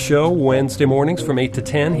Jungle Show Wednesday mornings from 8 to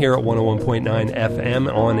 10 here at 101.9 FM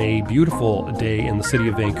on a beautiful day in the city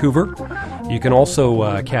of Vancouver. You can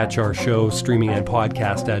also catch our show streaming and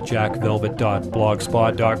podcast at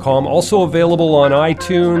jackvelvet.blogspot.com. Also available on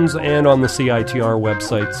iTunes and on the CITR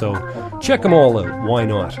website, so check them all out. Why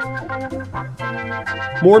not?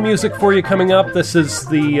 More music for you coming up. This is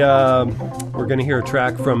we're going to hear a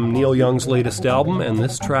track from Neil Young's latest album, and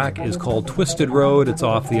this track is called Twisted Road. It's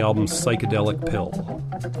off the album Psychedelic Pill.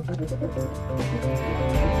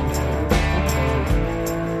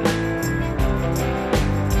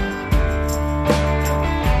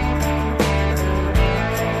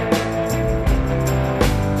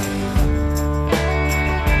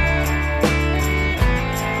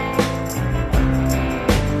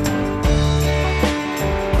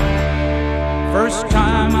 First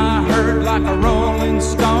time I heard like a rolling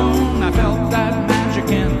stone, I felt that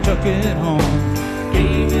magic and took it home.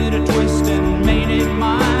 Gave it a twist and made it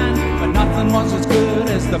mine, but nothing was as good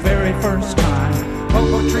as the very first time.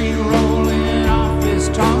 Poetry rolling off his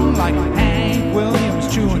tongue like Hank Williams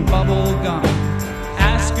chewing bubble gum,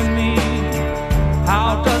 asking me,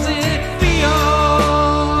 how does it feel?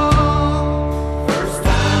 First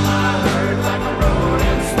time I heard like a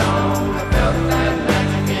rolling stone, I felt that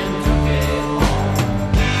magic and took it home.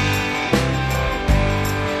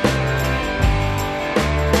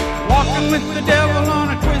 Walking with the devil on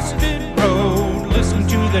a twisted road, listen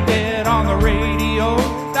to the dead on the radio.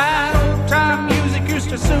 That old time music used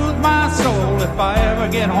to soothe my soul. If I ever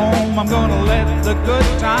get home, I'm gonna let the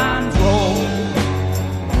good times roll.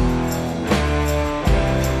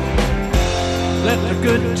 Let the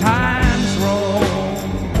good times roll.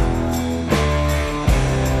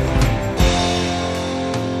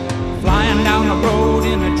 Flying down the road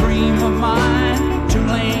in a dream of mine,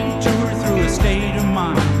 two-lane tour through a state of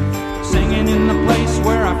mind. Singing in the place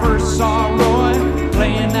where I first saw Roy,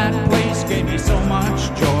 playing that place gave me so much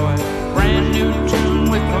joy. Brand new tune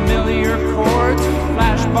with familiar chords,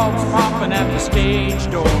 flashbulbs popping at the stage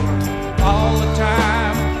door. All the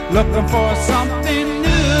time looking for something new.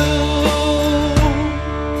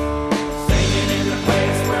 Singing in the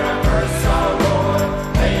place where I first saw Roy,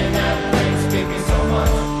 playing that place gave me so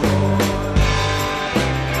much joy.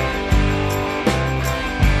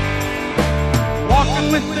 Walking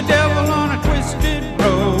with the devil on a twisted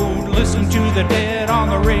road, listen to the dead on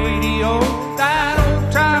the radio. That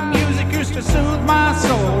old time music used to soothe my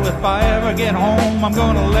soul. If I ever get home, I'm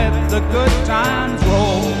gonna let the good times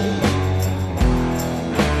roll.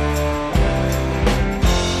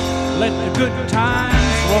 Let the good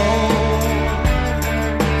times roll.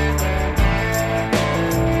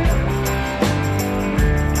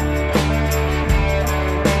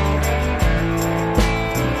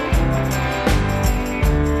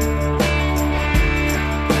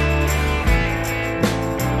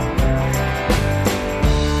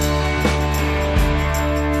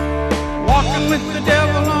 Walking with the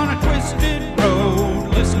devil on a twisted road,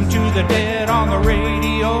 listen to the dead on the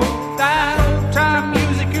radio. That old time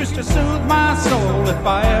music used to soothe my soul. If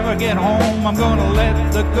I ever get home, I'm gonna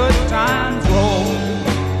let the good times roll.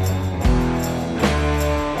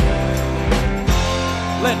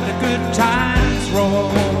 Let the good times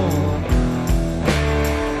roll.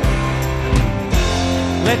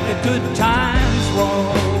 Let the good times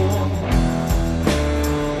roll.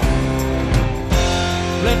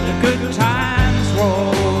 Let the good times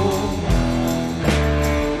roll.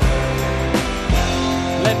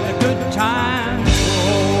 Let the good times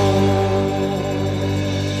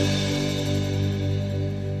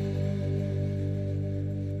roll.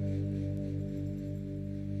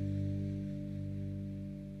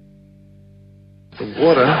 The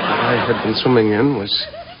water that I had been swimming in was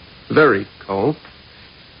very cold,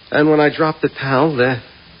 and when I dropped the towel, there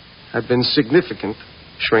had been significant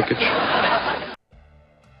shrinkage.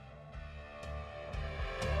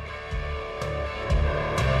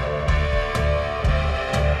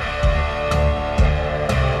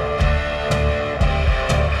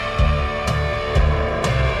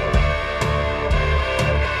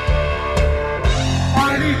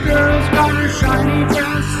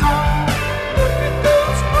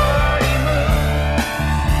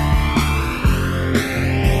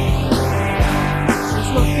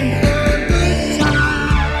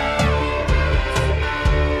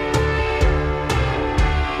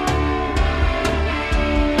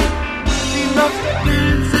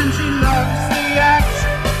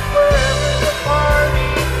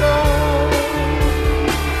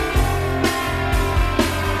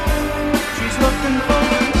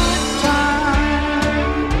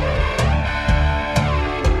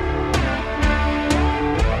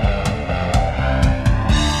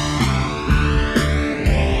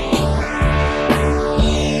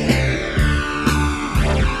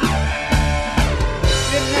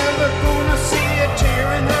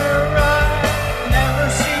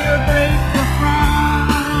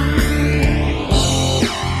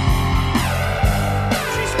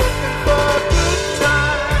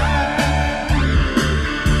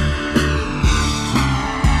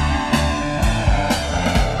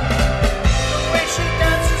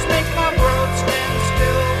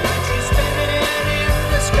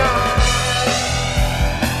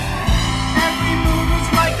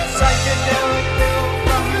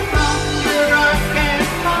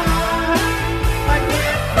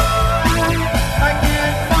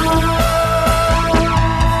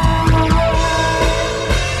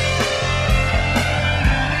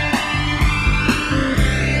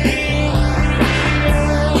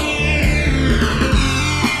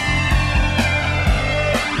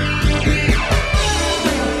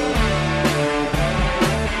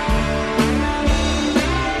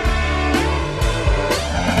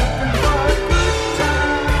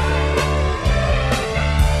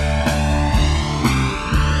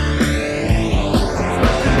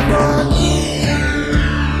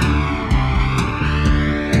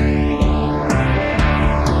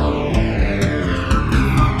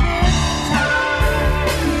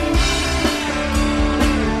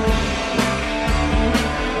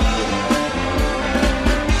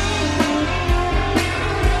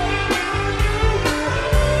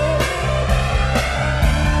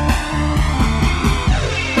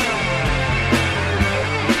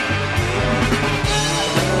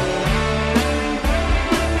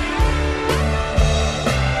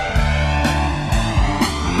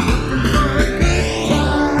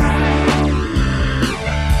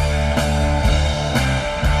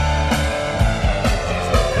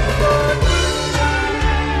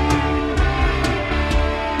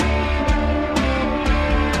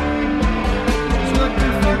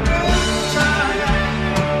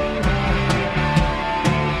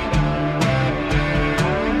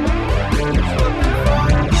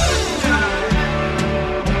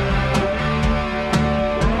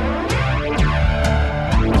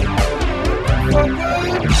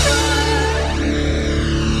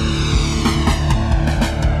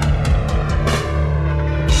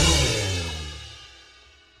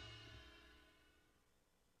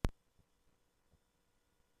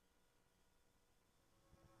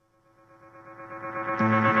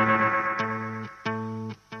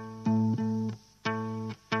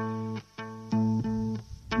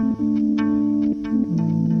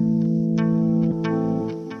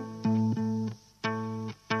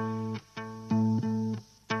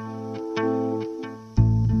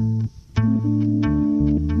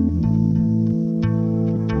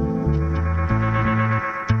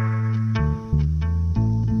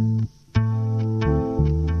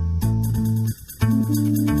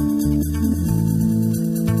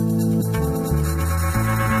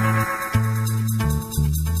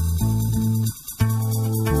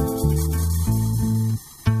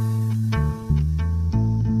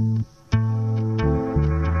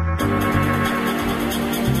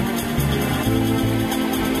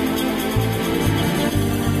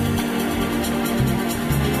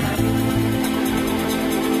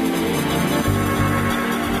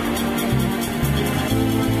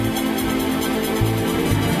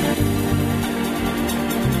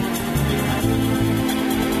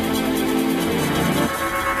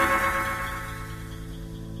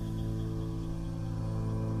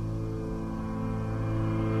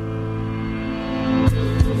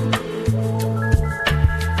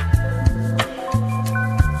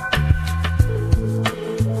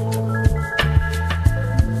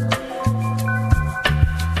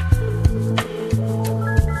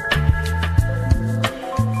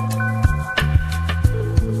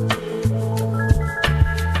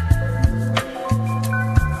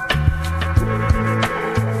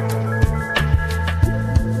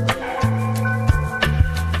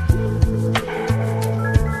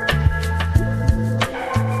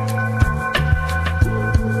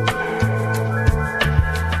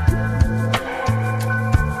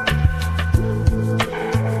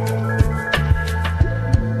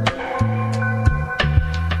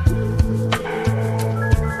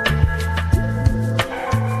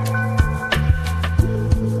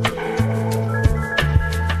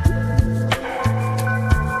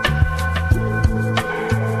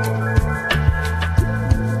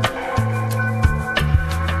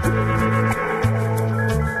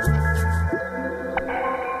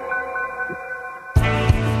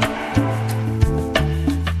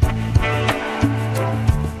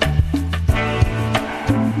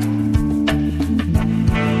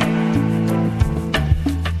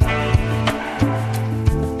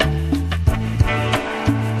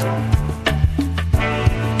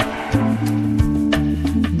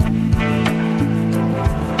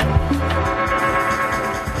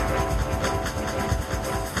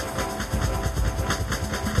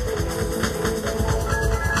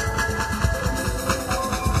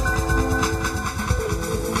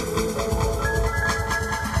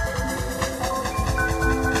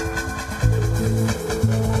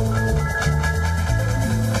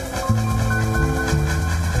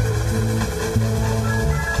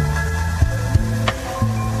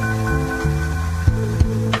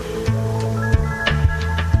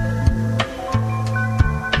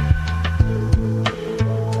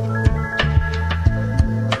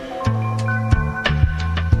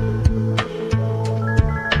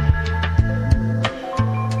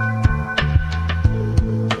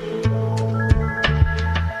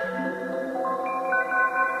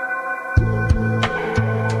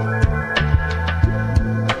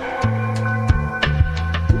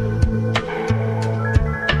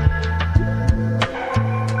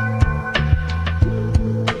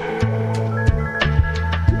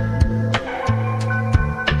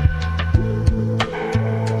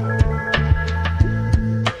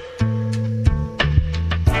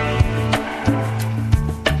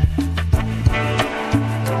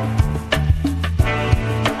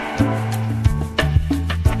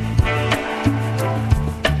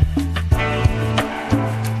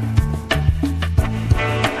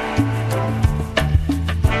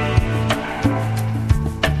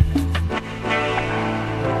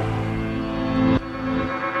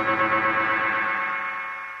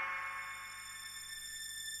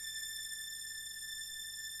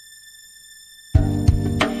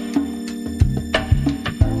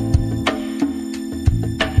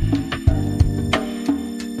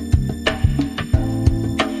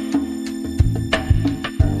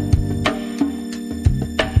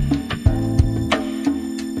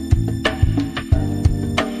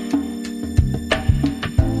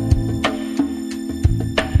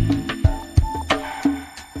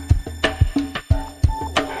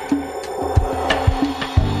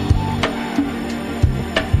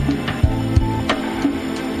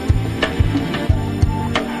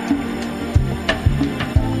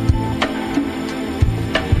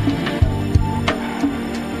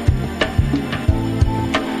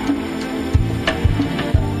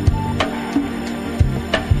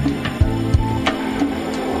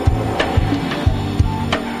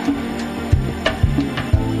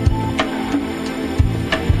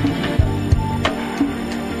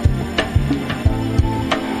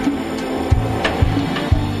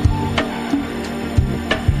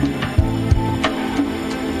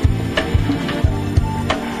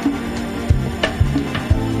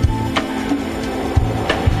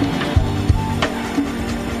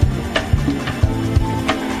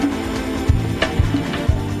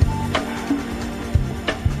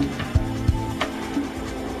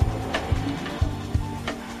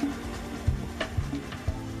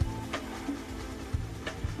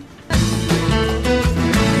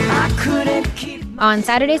 On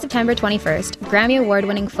Saturday, September 21st, Grammy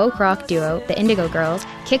Award-winning folk rock duo, the Indigo Girls,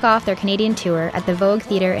 kick off their Canadian tour at the Vogue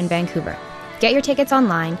Theatre in Vancouver. Get your tickets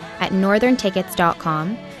online at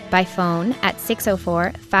northerntickets.com, by phone at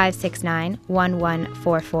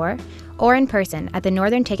 604-569-1144, or in person at the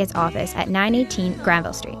Northern Tickets office at 918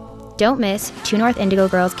 Granville Street. Don't miss Two North Indigo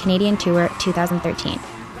Girls Canadian Tour 2013.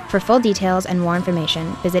 For full details and more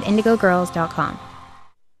information, visit indigogirls.com.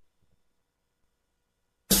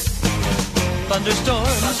 Thunderstorms,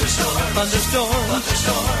 thunderstorms,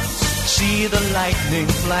 thunderstorms. See the lightning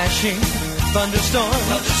flashing. Thunderstorms,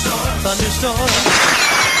 thunderstorms.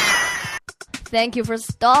 Thank you for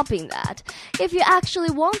stopping that. If you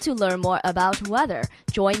actually want to learn more about weather,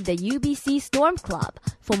 join the UBC Storm Club.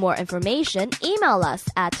 For more information, email us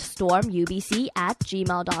at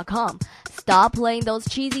stormubc@gmail.com. Stop playing those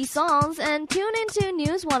cheesy songs and tune into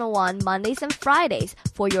News 101 Mondays and Fridays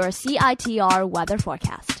for your CITR weather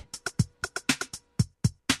forecast.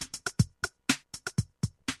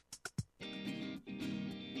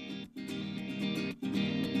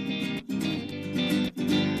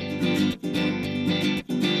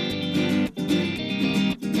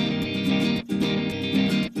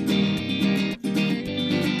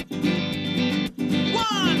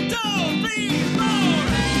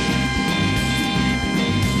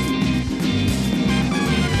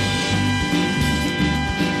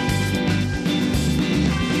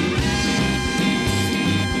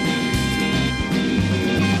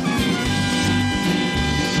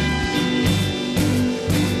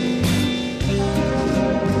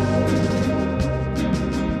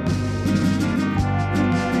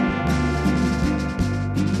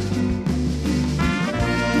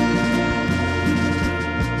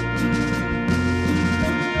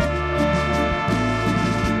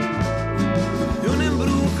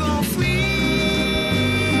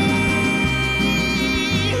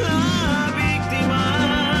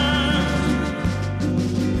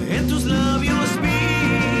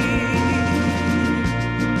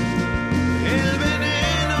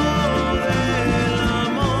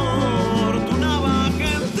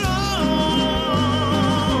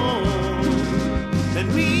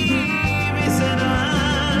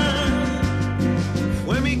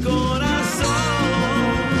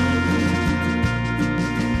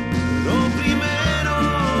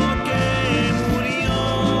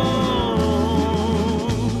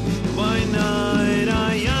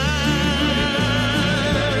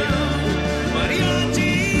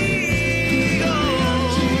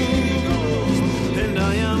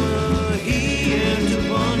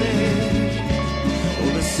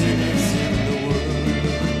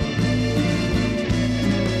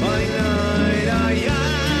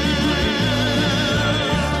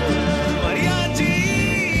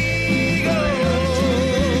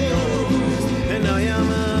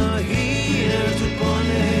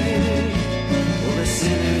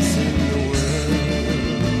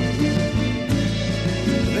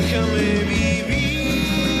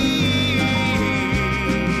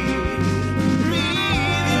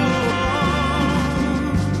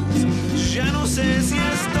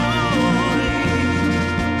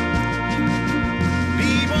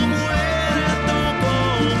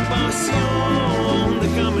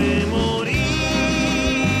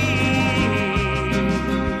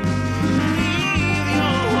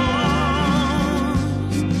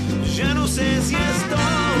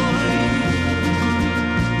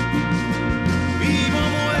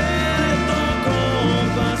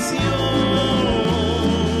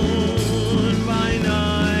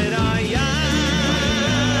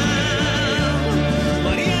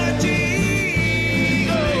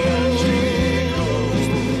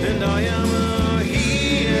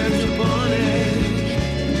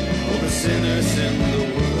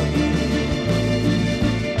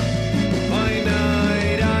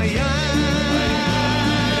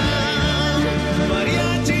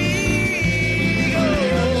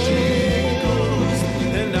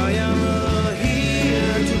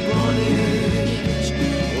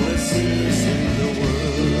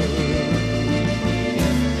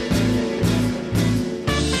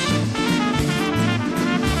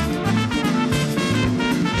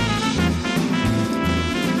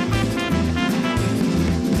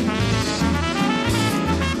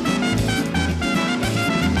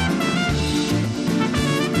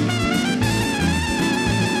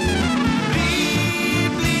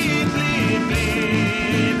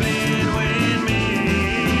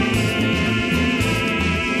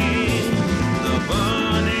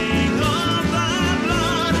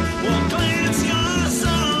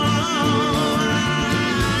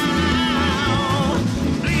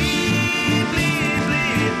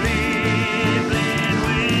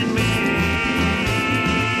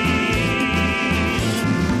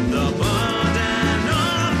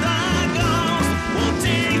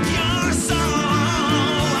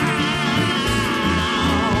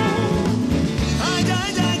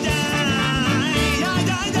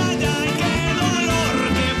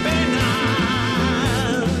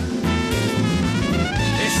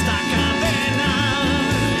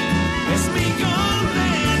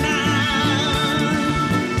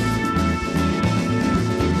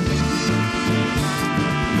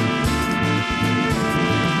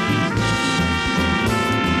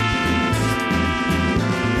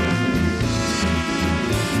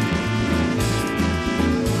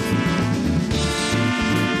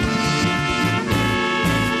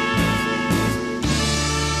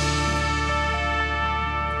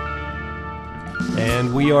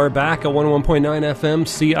 And we are back at 101.9 FM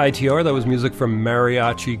CITR. That was music from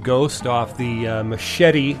Mariachi Ghost off the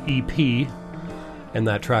Machete EP. And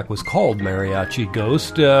that track was called Mariachi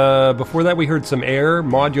Ghost. Before that, we heard some Air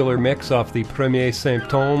modular mix off the Premier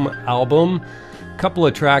Symptôme album. A couple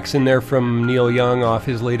of tracks in there from Neil Young off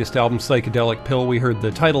his latest album, Psychedelic Pill. We heard the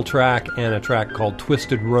title track and a track called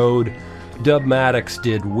Twisted Road. Dub Maddox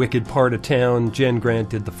did Wicked Part of Town. Jen Grant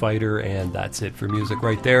did The Fighter. And that's it for music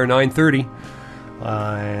right there, 9:30.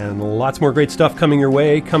 And lots more great stuff coming your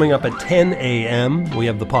way. Coming up at 10 a.m., we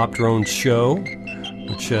have the Pop Drones Show,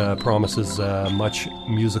 which promises much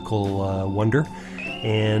musical wonder.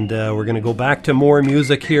 And we're going to go back to more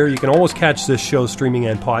music here. You can always catch this show streaming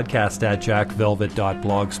and podcast at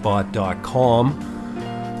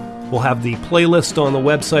jackvelvet.blogspot.com. We'll have the playlist on the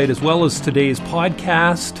website as well as today's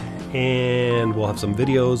podcast. And we'll have some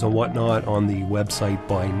videos and whatnot on the website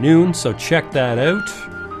by noon. So check that out.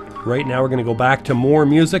 Right now we're going to go back to more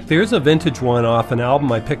music. There's a vintage one off an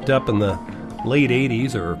album I picked up in the late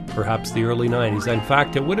 80s or perhaps the early 90s. In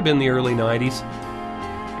fact, it would have been the early 90s.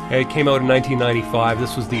 It came out in 1995.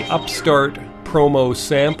 This was the Upstart promo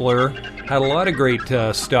sampler. Had a lot of great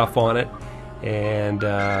stuff on it. And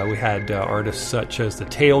we had artists such as the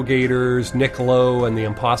Tailgaters, Nick Lowe, and the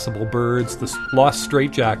Impossible Birds. The Lost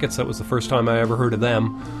Straitjackets, that was the first time I ever heard of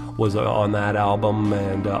them, was on that album.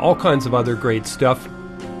 And all kinds of other great stuff.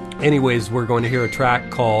 Anyways, we're going to hear a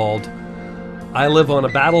track called I Live on a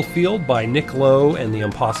Battlefield by Nick Lowe and the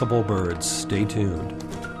Impossible Birds. Stay tuned.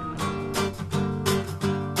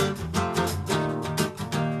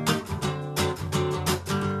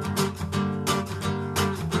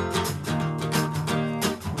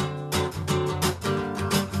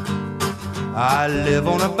 I live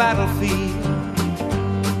on a battlefield,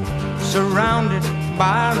 surrounded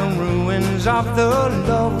by the ruins of the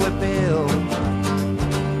love we built,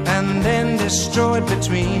 and then destroyed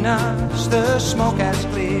between us. The smoke has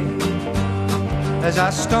cleared. As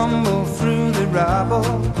I stumble through the rubble,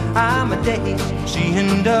 I'm a dazed,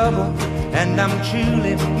 seeing double, and I'm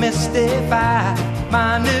truly mystified.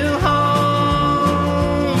 My new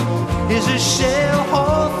home is a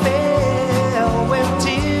shell-hole filled with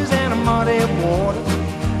tears and a muddy water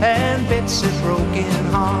and bits of broken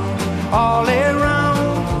heart. All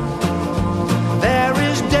around there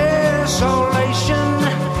is desolation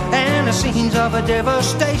and the scenes of a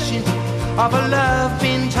devastation of a love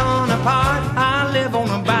being torn apart. I live on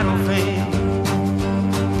a battlefield.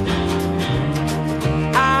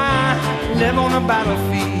 I live on a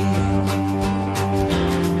battlefield.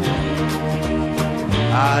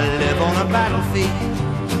 I live on a battlefield,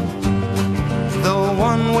 the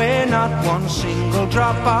one where not one single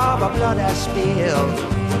drop of blood has spilled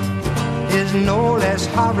is no less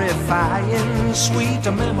horrifying. Sweet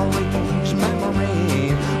memories,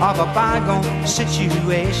 memory of a bygone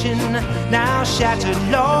situation, now shattered,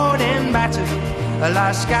 Lord, and battered,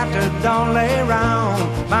 lie scattered all around.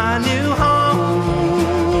 My new home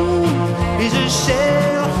is a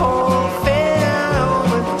shell-hole filled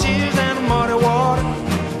with tears and muddy water,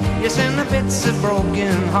 yes, and the bits of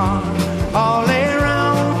broken heart. All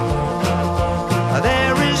around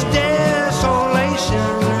there is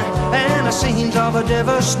desolation and the scenes of a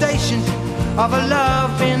devastation of a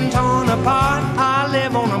love being torn apart. I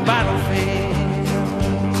live on a battlefield.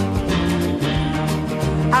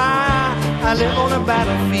 I live on a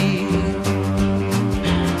battlefield.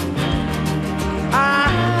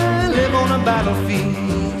 I live on a battlefield.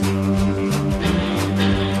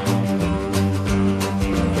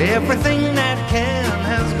 Everything that can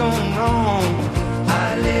has gone wrong.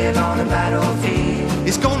 I live on a battlefield.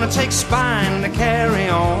 It's gonna take spine to carry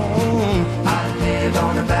on. I live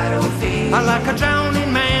on a battlefield. I like a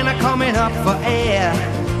drowning man coming up for air.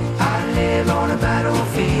 I live on a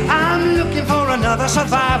battlefield. I'm looking for another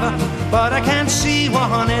survivor, but I can't see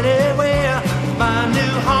one anywhere. My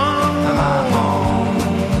new home, my home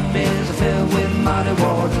is filled with muddy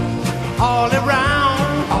water. All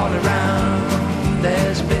around, all around,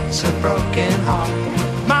 there's bits of broken heart.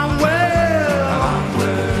 My world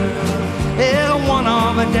is one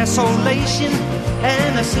of a desolation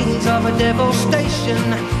and the scenes of a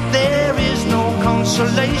devastation. There is no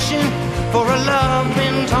consolation for a love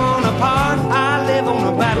been torn apart. I live on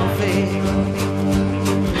a battlefield.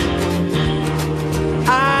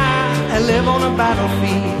 I live on a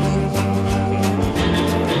battlefield.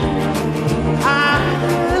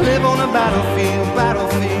 I live on a battlefield,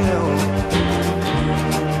 battlefield.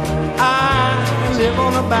 I live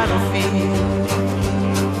on a battlefield.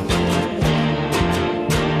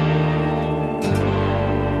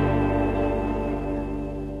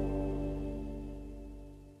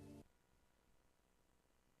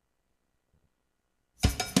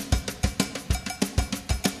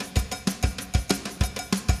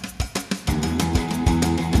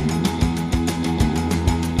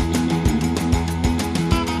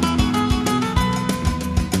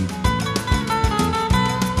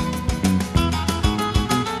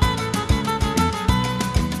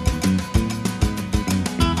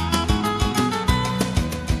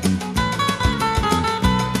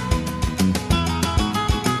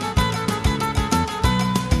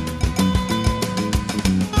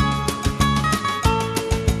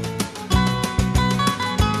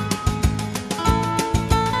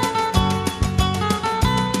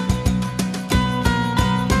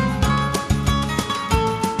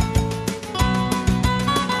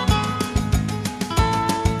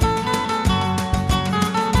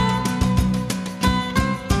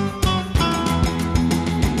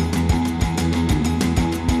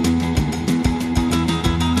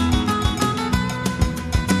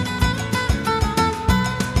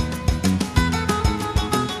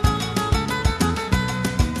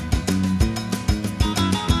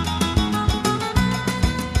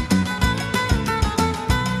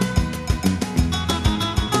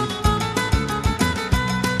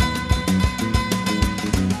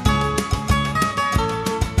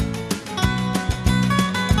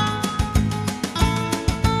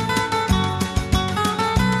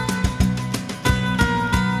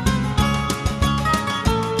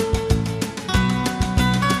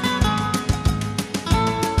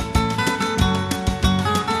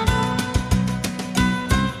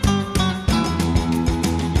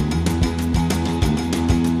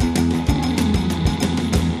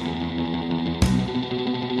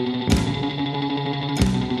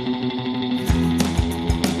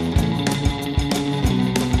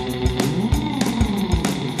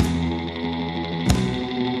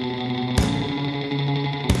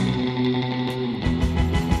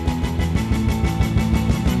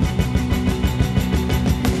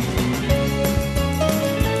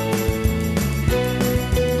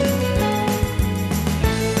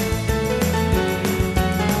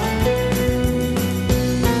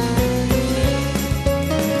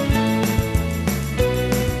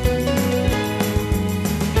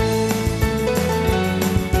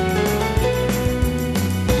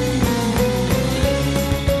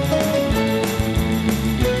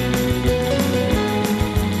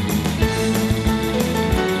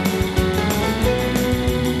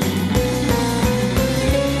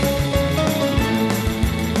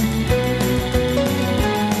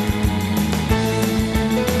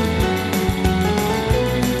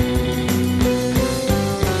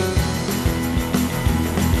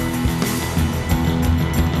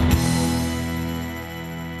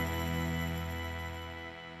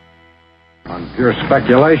 Pure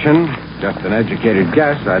speculation, just an educated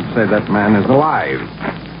guess, I'd say that man is alive.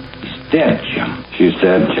 He's dead, Jim. She's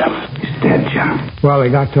dead, Jim. He's dead, Jim. Well, it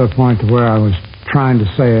got to a point where I was trying to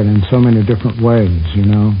say it in so many different ways, you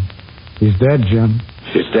know. He's dead, Jim.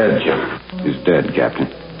 She's dead, Jim. He's dead, Captain.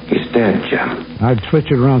 He's dead, Jim. I'd switch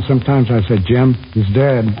it around. Sometimes I said, Jim, he's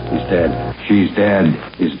dead. He's dead. She's dead.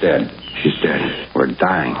 He's dead. She's dead. We're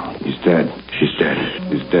dying. He's dead. She's dead.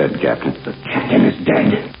 He's dead, Captain. The captain is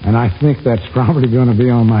dead. And I think that's probably going to be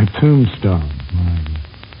on my tombstone.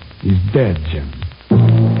 He's dead, Jim.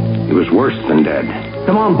 He was worse than dead.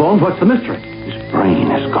 Come on, Bones, what's the mystery? His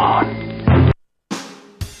brain is gone.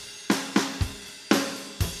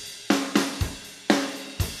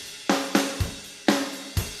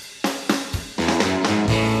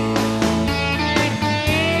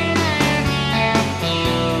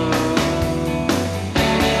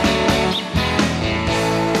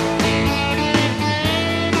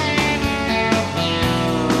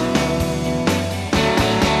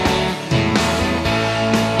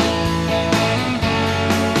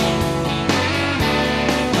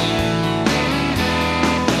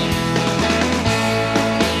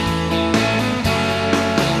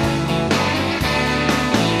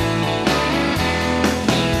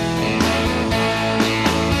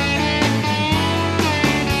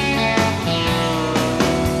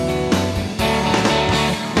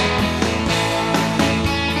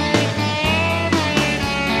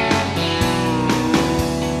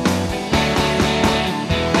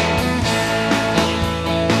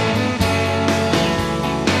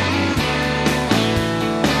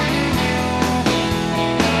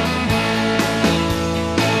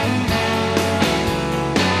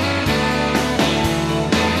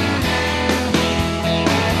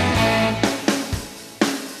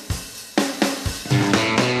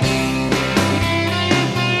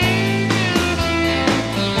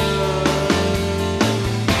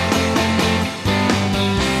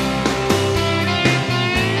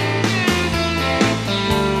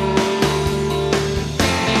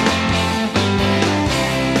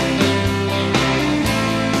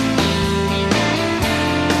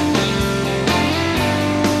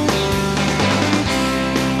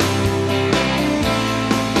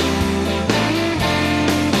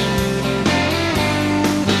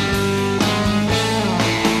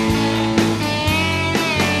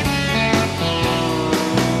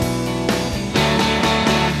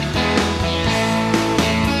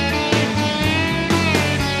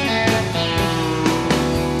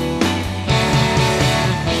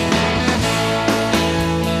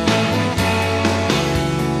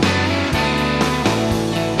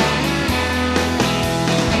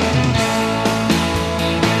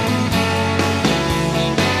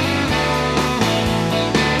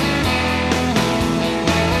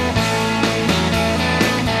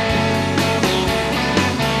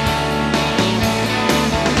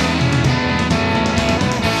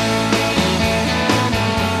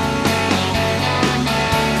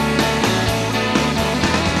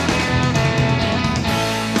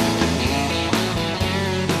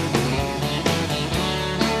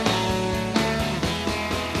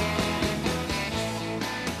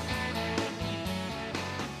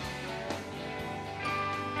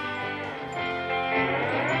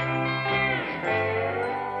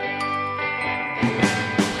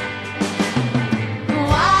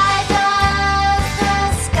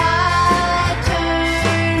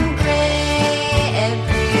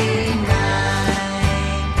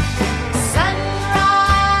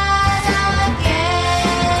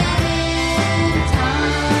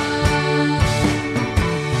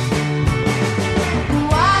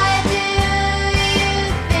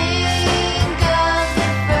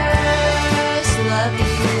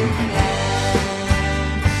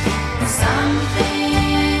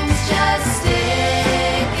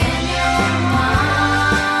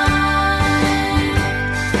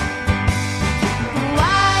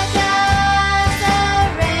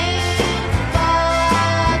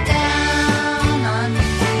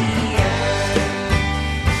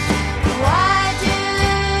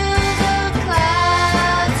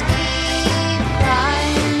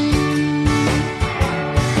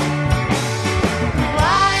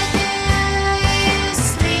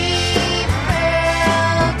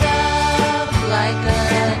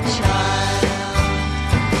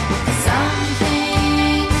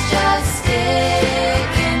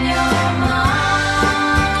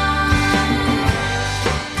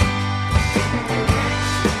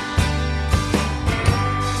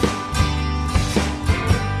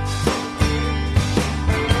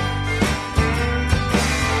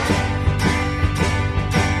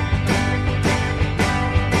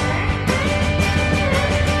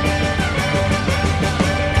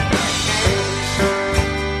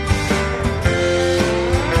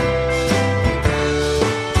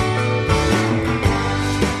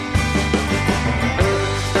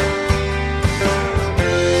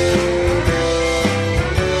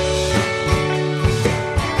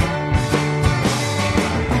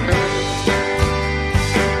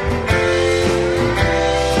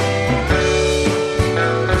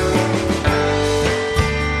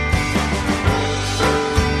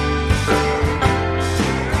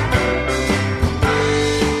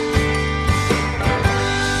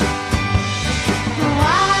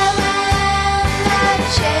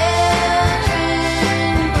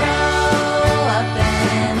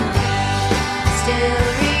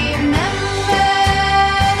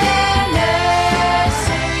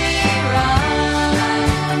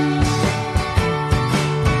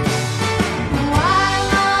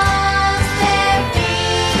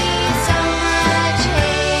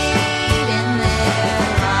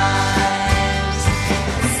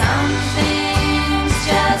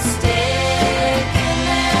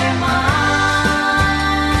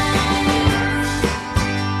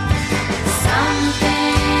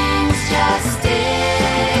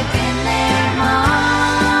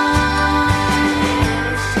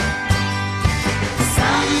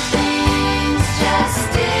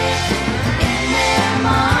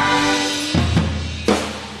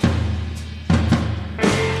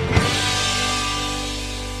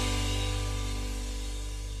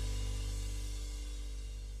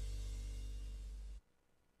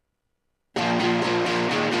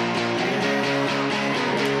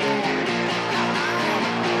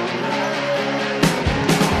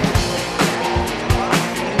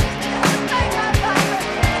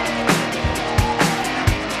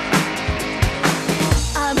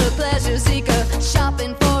 pleasure seeker,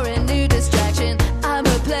 shopping for a new distraction. I'm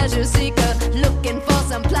a pleasure seeker, looking for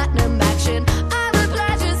some platinum action. I'm a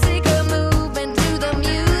pleasure seeker, moving to the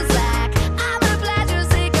music. I'm a pleasure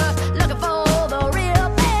seeker, looking for the real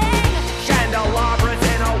thing. Candelabras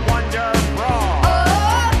in a wonder bra.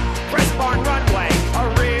 Crestborn runway, a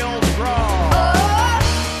real draw.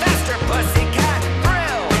 Faster pussycat,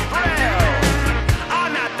 thrill, thrill.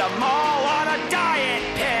 I'm at the mall on a diet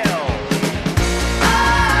pill.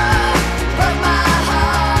 Broke my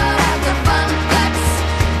heart at the fun flex.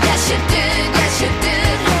 Yes, you did, yes, you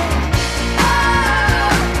did.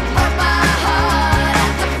 Broke my heart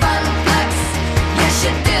at the fun flex. Yes,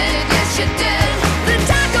 you did, yes, you did. The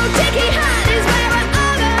taco tiki hut is where we're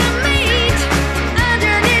all gonna meet.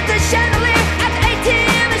 Underneath the chandelier at the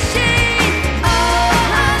ATM machine. Oh,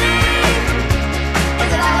 honey,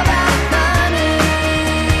 is it all about money?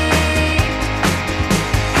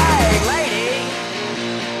 Hey, lady.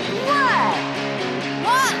 What?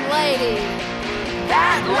 What lady?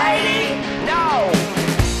 That lady? No.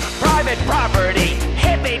 Private property.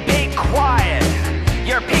 Hippie, be quiet.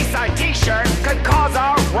 Your peace sign t-shirt could cause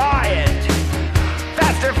a riot.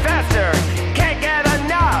 Faster, faster. Can't get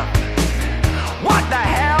enough. What the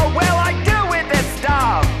hell will I do with this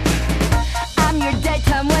stuff? I'm your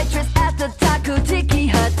daytime waitress at the Taco Tiki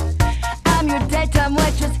Hut. I'm your daytime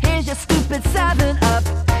waitress, here's your stupid 7-Up.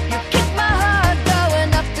 You kicked my heart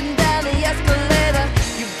going up and down the escalator.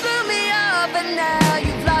 You blew me off and now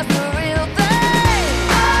you've lost the real thing.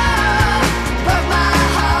 Broke my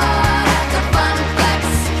heart at the fun flex.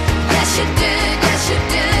 Yes, you did, yes, you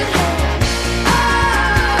did.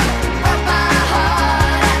 Broke my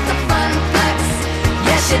heart at the fun flex.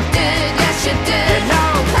 Yes, you did, yes, you did. You know,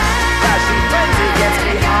 fashion frenzy gets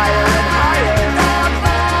me higher and higher.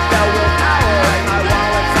 The willpower and my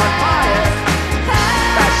wallet's on fire.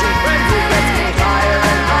 Fashion frenzy gets me higher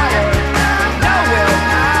and higher. No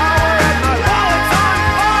willpower and my wallet's on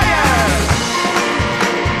fire.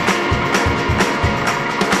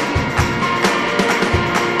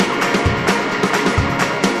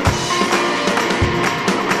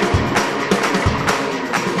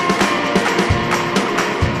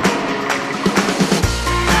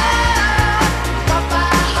 Broke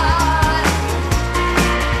my heart.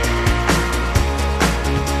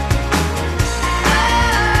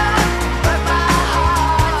 Broke my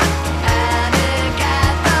heart. And it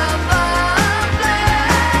got the fun flex.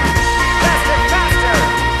 Faster, faster,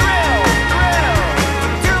 thrill, thrill.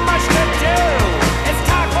 Too much to do. It's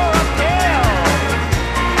time for a pill.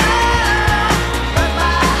 Broke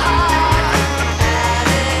my heart. And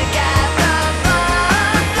it got the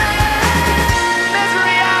fun flex.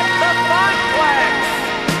 Misery at the funplex.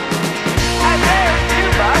 And there's too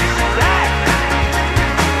much sex.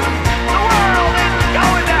 The world is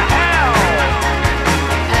going to hell.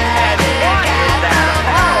 And what is that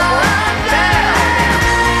horrible smell?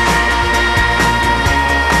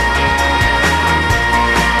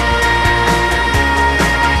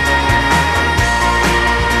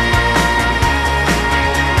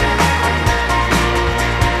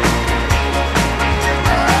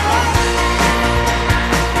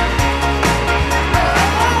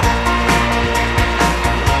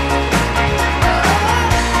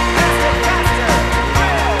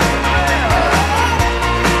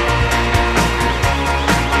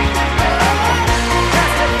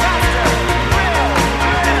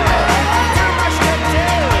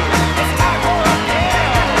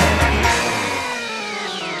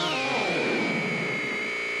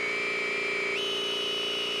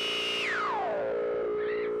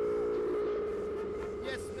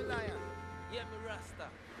 Yes, me lion. Yeah, me Rasta.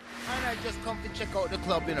 And I just come to check out the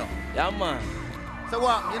club, you know. Yeah, man. So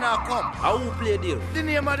what? You know, come. How who play there? The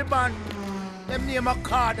name of the band. Them name of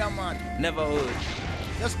Carter, man. Never heard.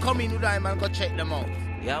 Just come in with them and go check them out.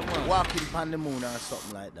 Yeah, man. Walking on the moon or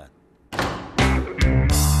something like that.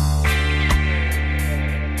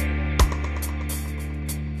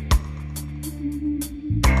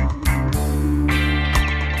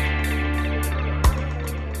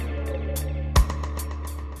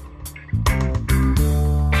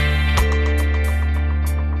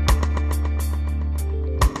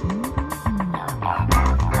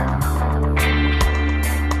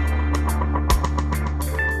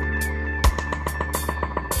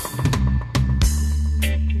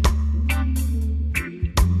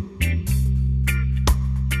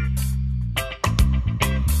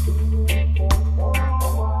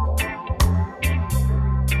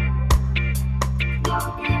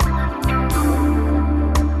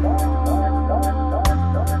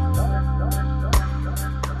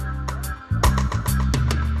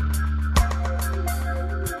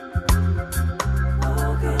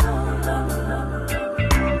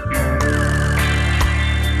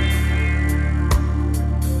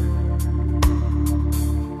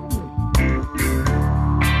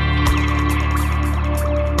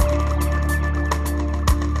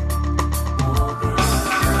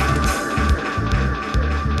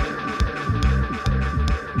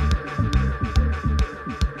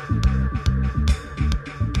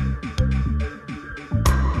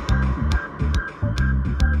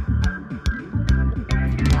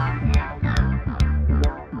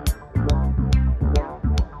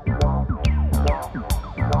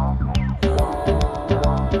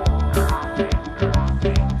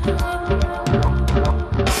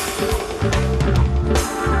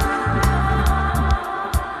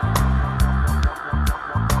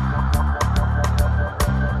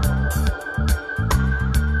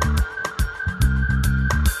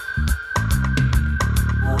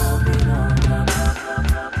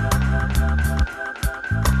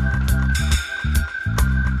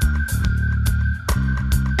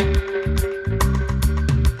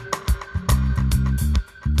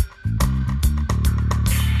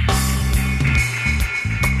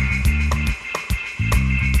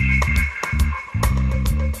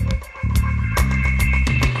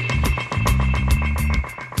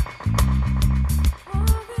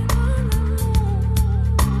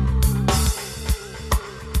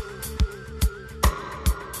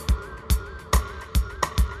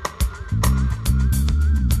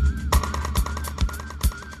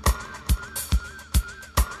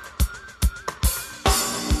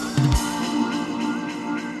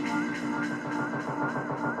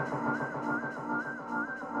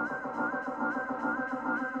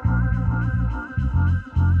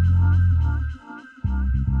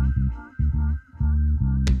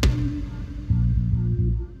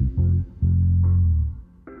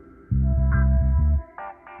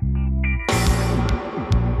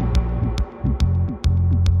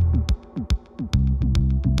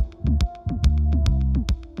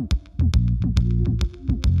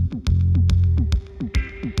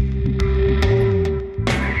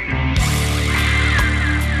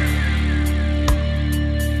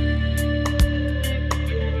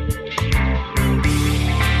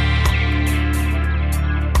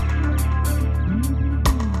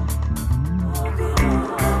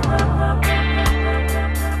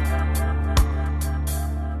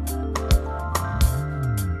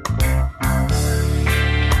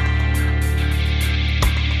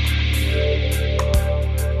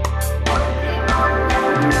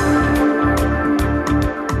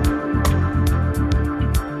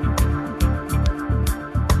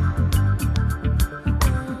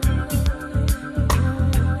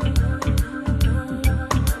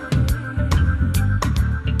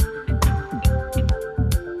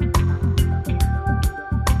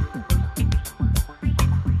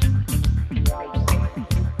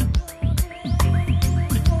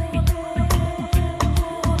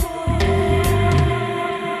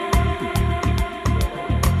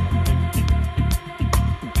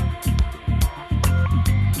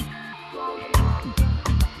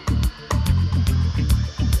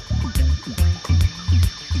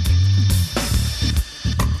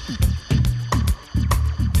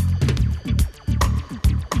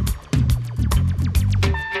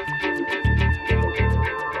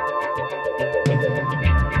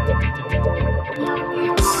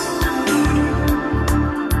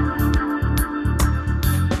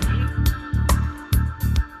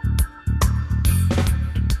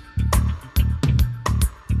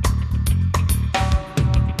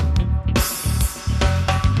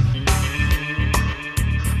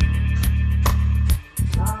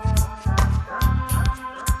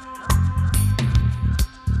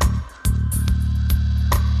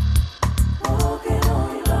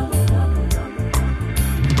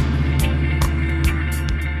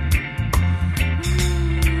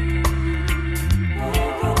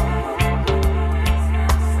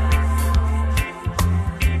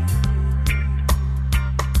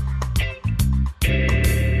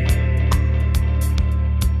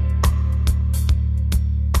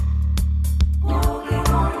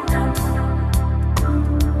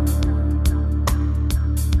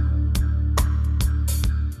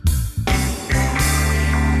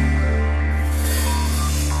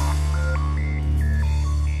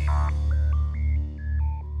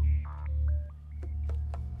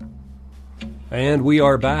 And we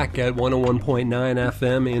are back at 101.9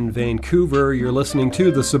 FM in Vancouver. You're listening to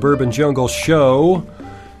the Suburban Jungle Show.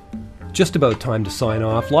 Just about time to sign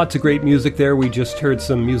off. Lots of great music there. We just heard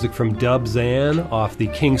some music from Dub Zan off the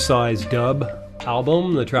King Size Dub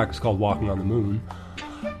album. The track is called Walking on the Moon.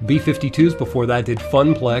 B-52s before that did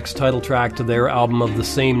Funplex, title track to their album of the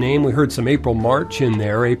same name. We heard some April March in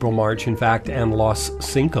there. April March, in fact, and Los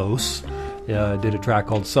Cincos. Did a track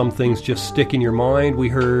called Some Things Just Stick in Your Mind. We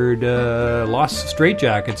heard Los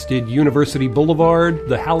Straitjackets did University Boulevard.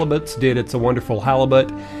 The Halibuts did It's a Wonderful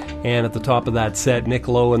Halibut. And at the top of that set, Nick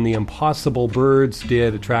Lowe and the Impossible Birds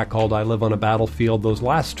did a track called I Live on a Battlefield. Those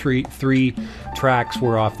last three tracks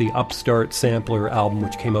were off the Upstart Sampler album,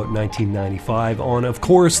 which came out in 1995 on, of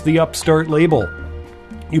course, the Upstart label.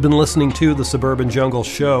 You've been listening to the Suburban Jungle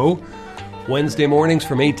Show, Wednesday mornings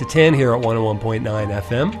from 8 to 10 here at 101.9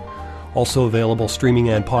 FM. Also available streaming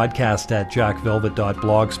and podcast at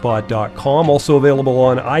jackvelvet.blogspot.com. Also available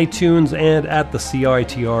on iTunes and at the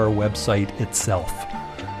CITR website itself.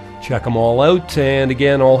 Check them all out. And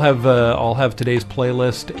again, I'll have today's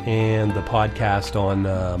playlist and the podcast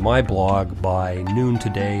on my blog by noon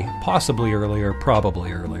today, possibly earlier,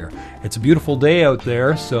 probably earlier. It's a beautiful day out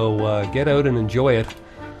there, so get out and enjoy it.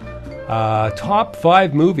 Top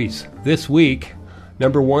 5 movies this week.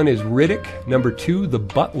 Number 1 is Riddick. Number 2, The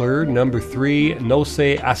Butler. Number 3, No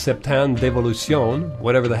se aceptan devolución,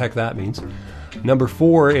 whatever the heck that means. Number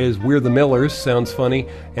 4 is We're the Millers. Sounds funny.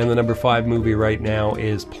 And the number 5 movie right now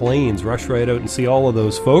is Planes. Rush right out and see all of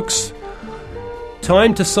those, folks.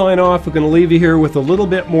 Time to sign off. We're going to leave you here with a little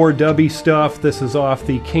bit more dubby stuff. This is off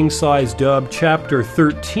the King Size Dub Chapter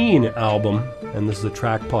 13 album. And this is a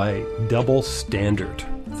track by Double Standard.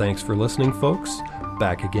 Thanks for listening, folks.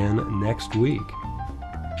 Back again next week.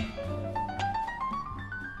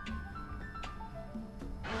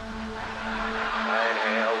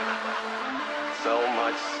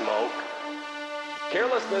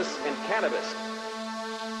 Carelessness in cannabis.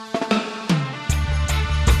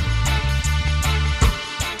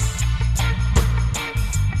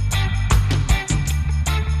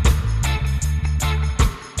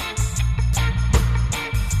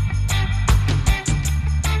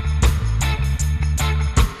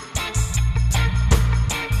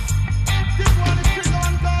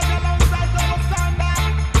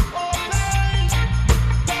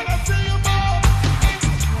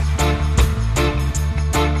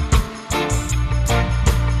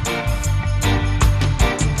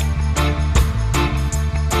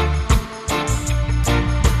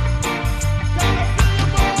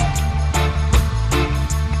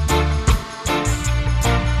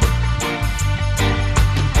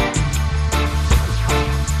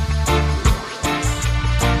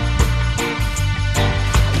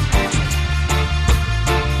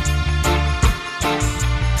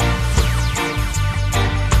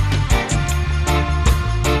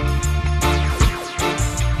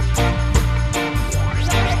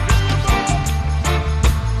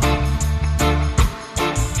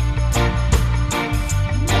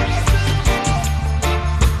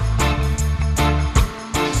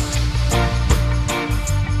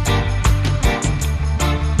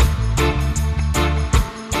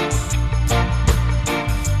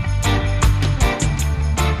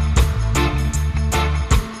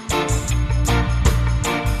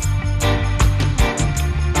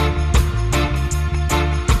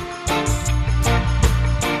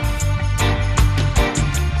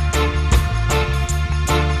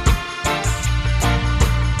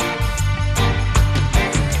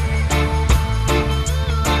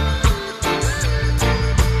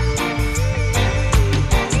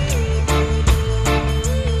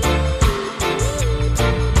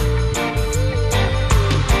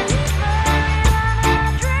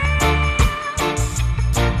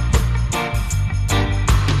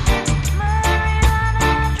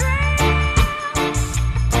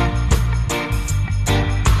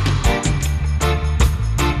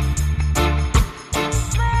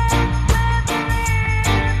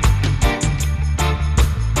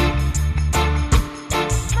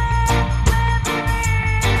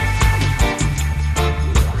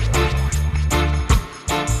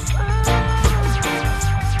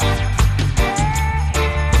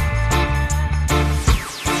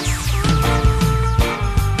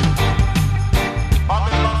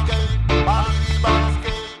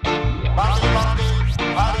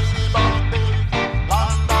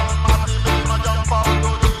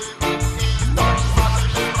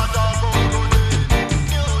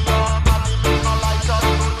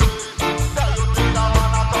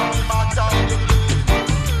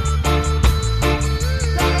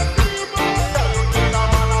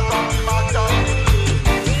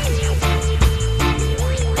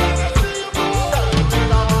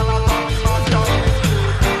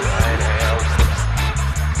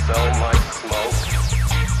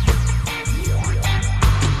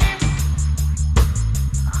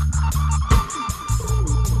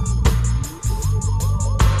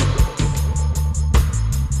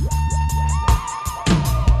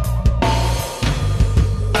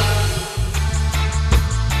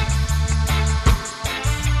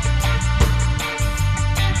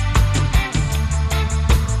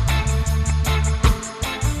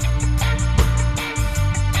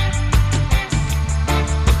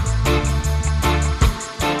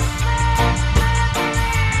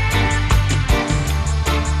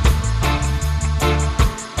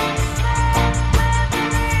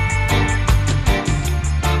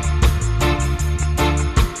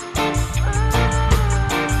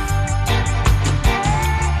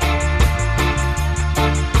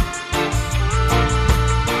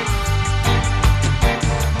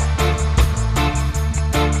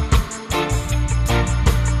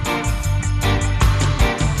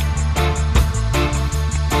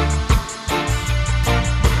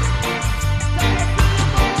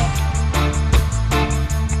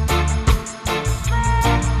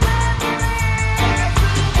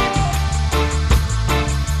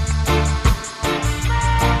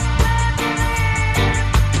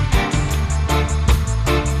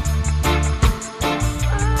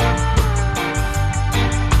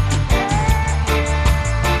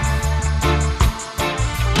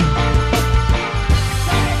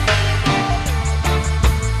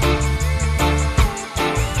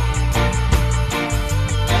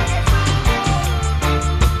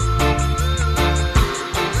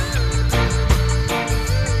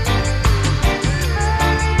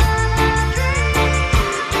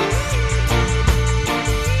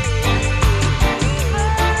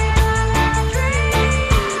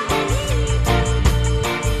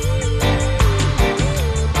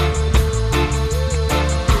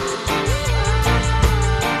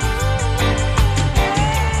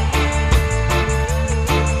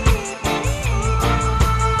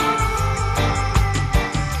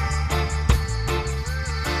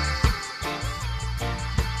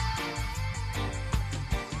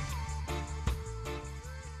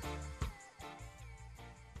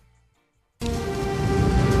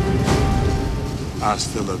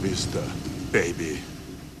 Hasta la vista, baby.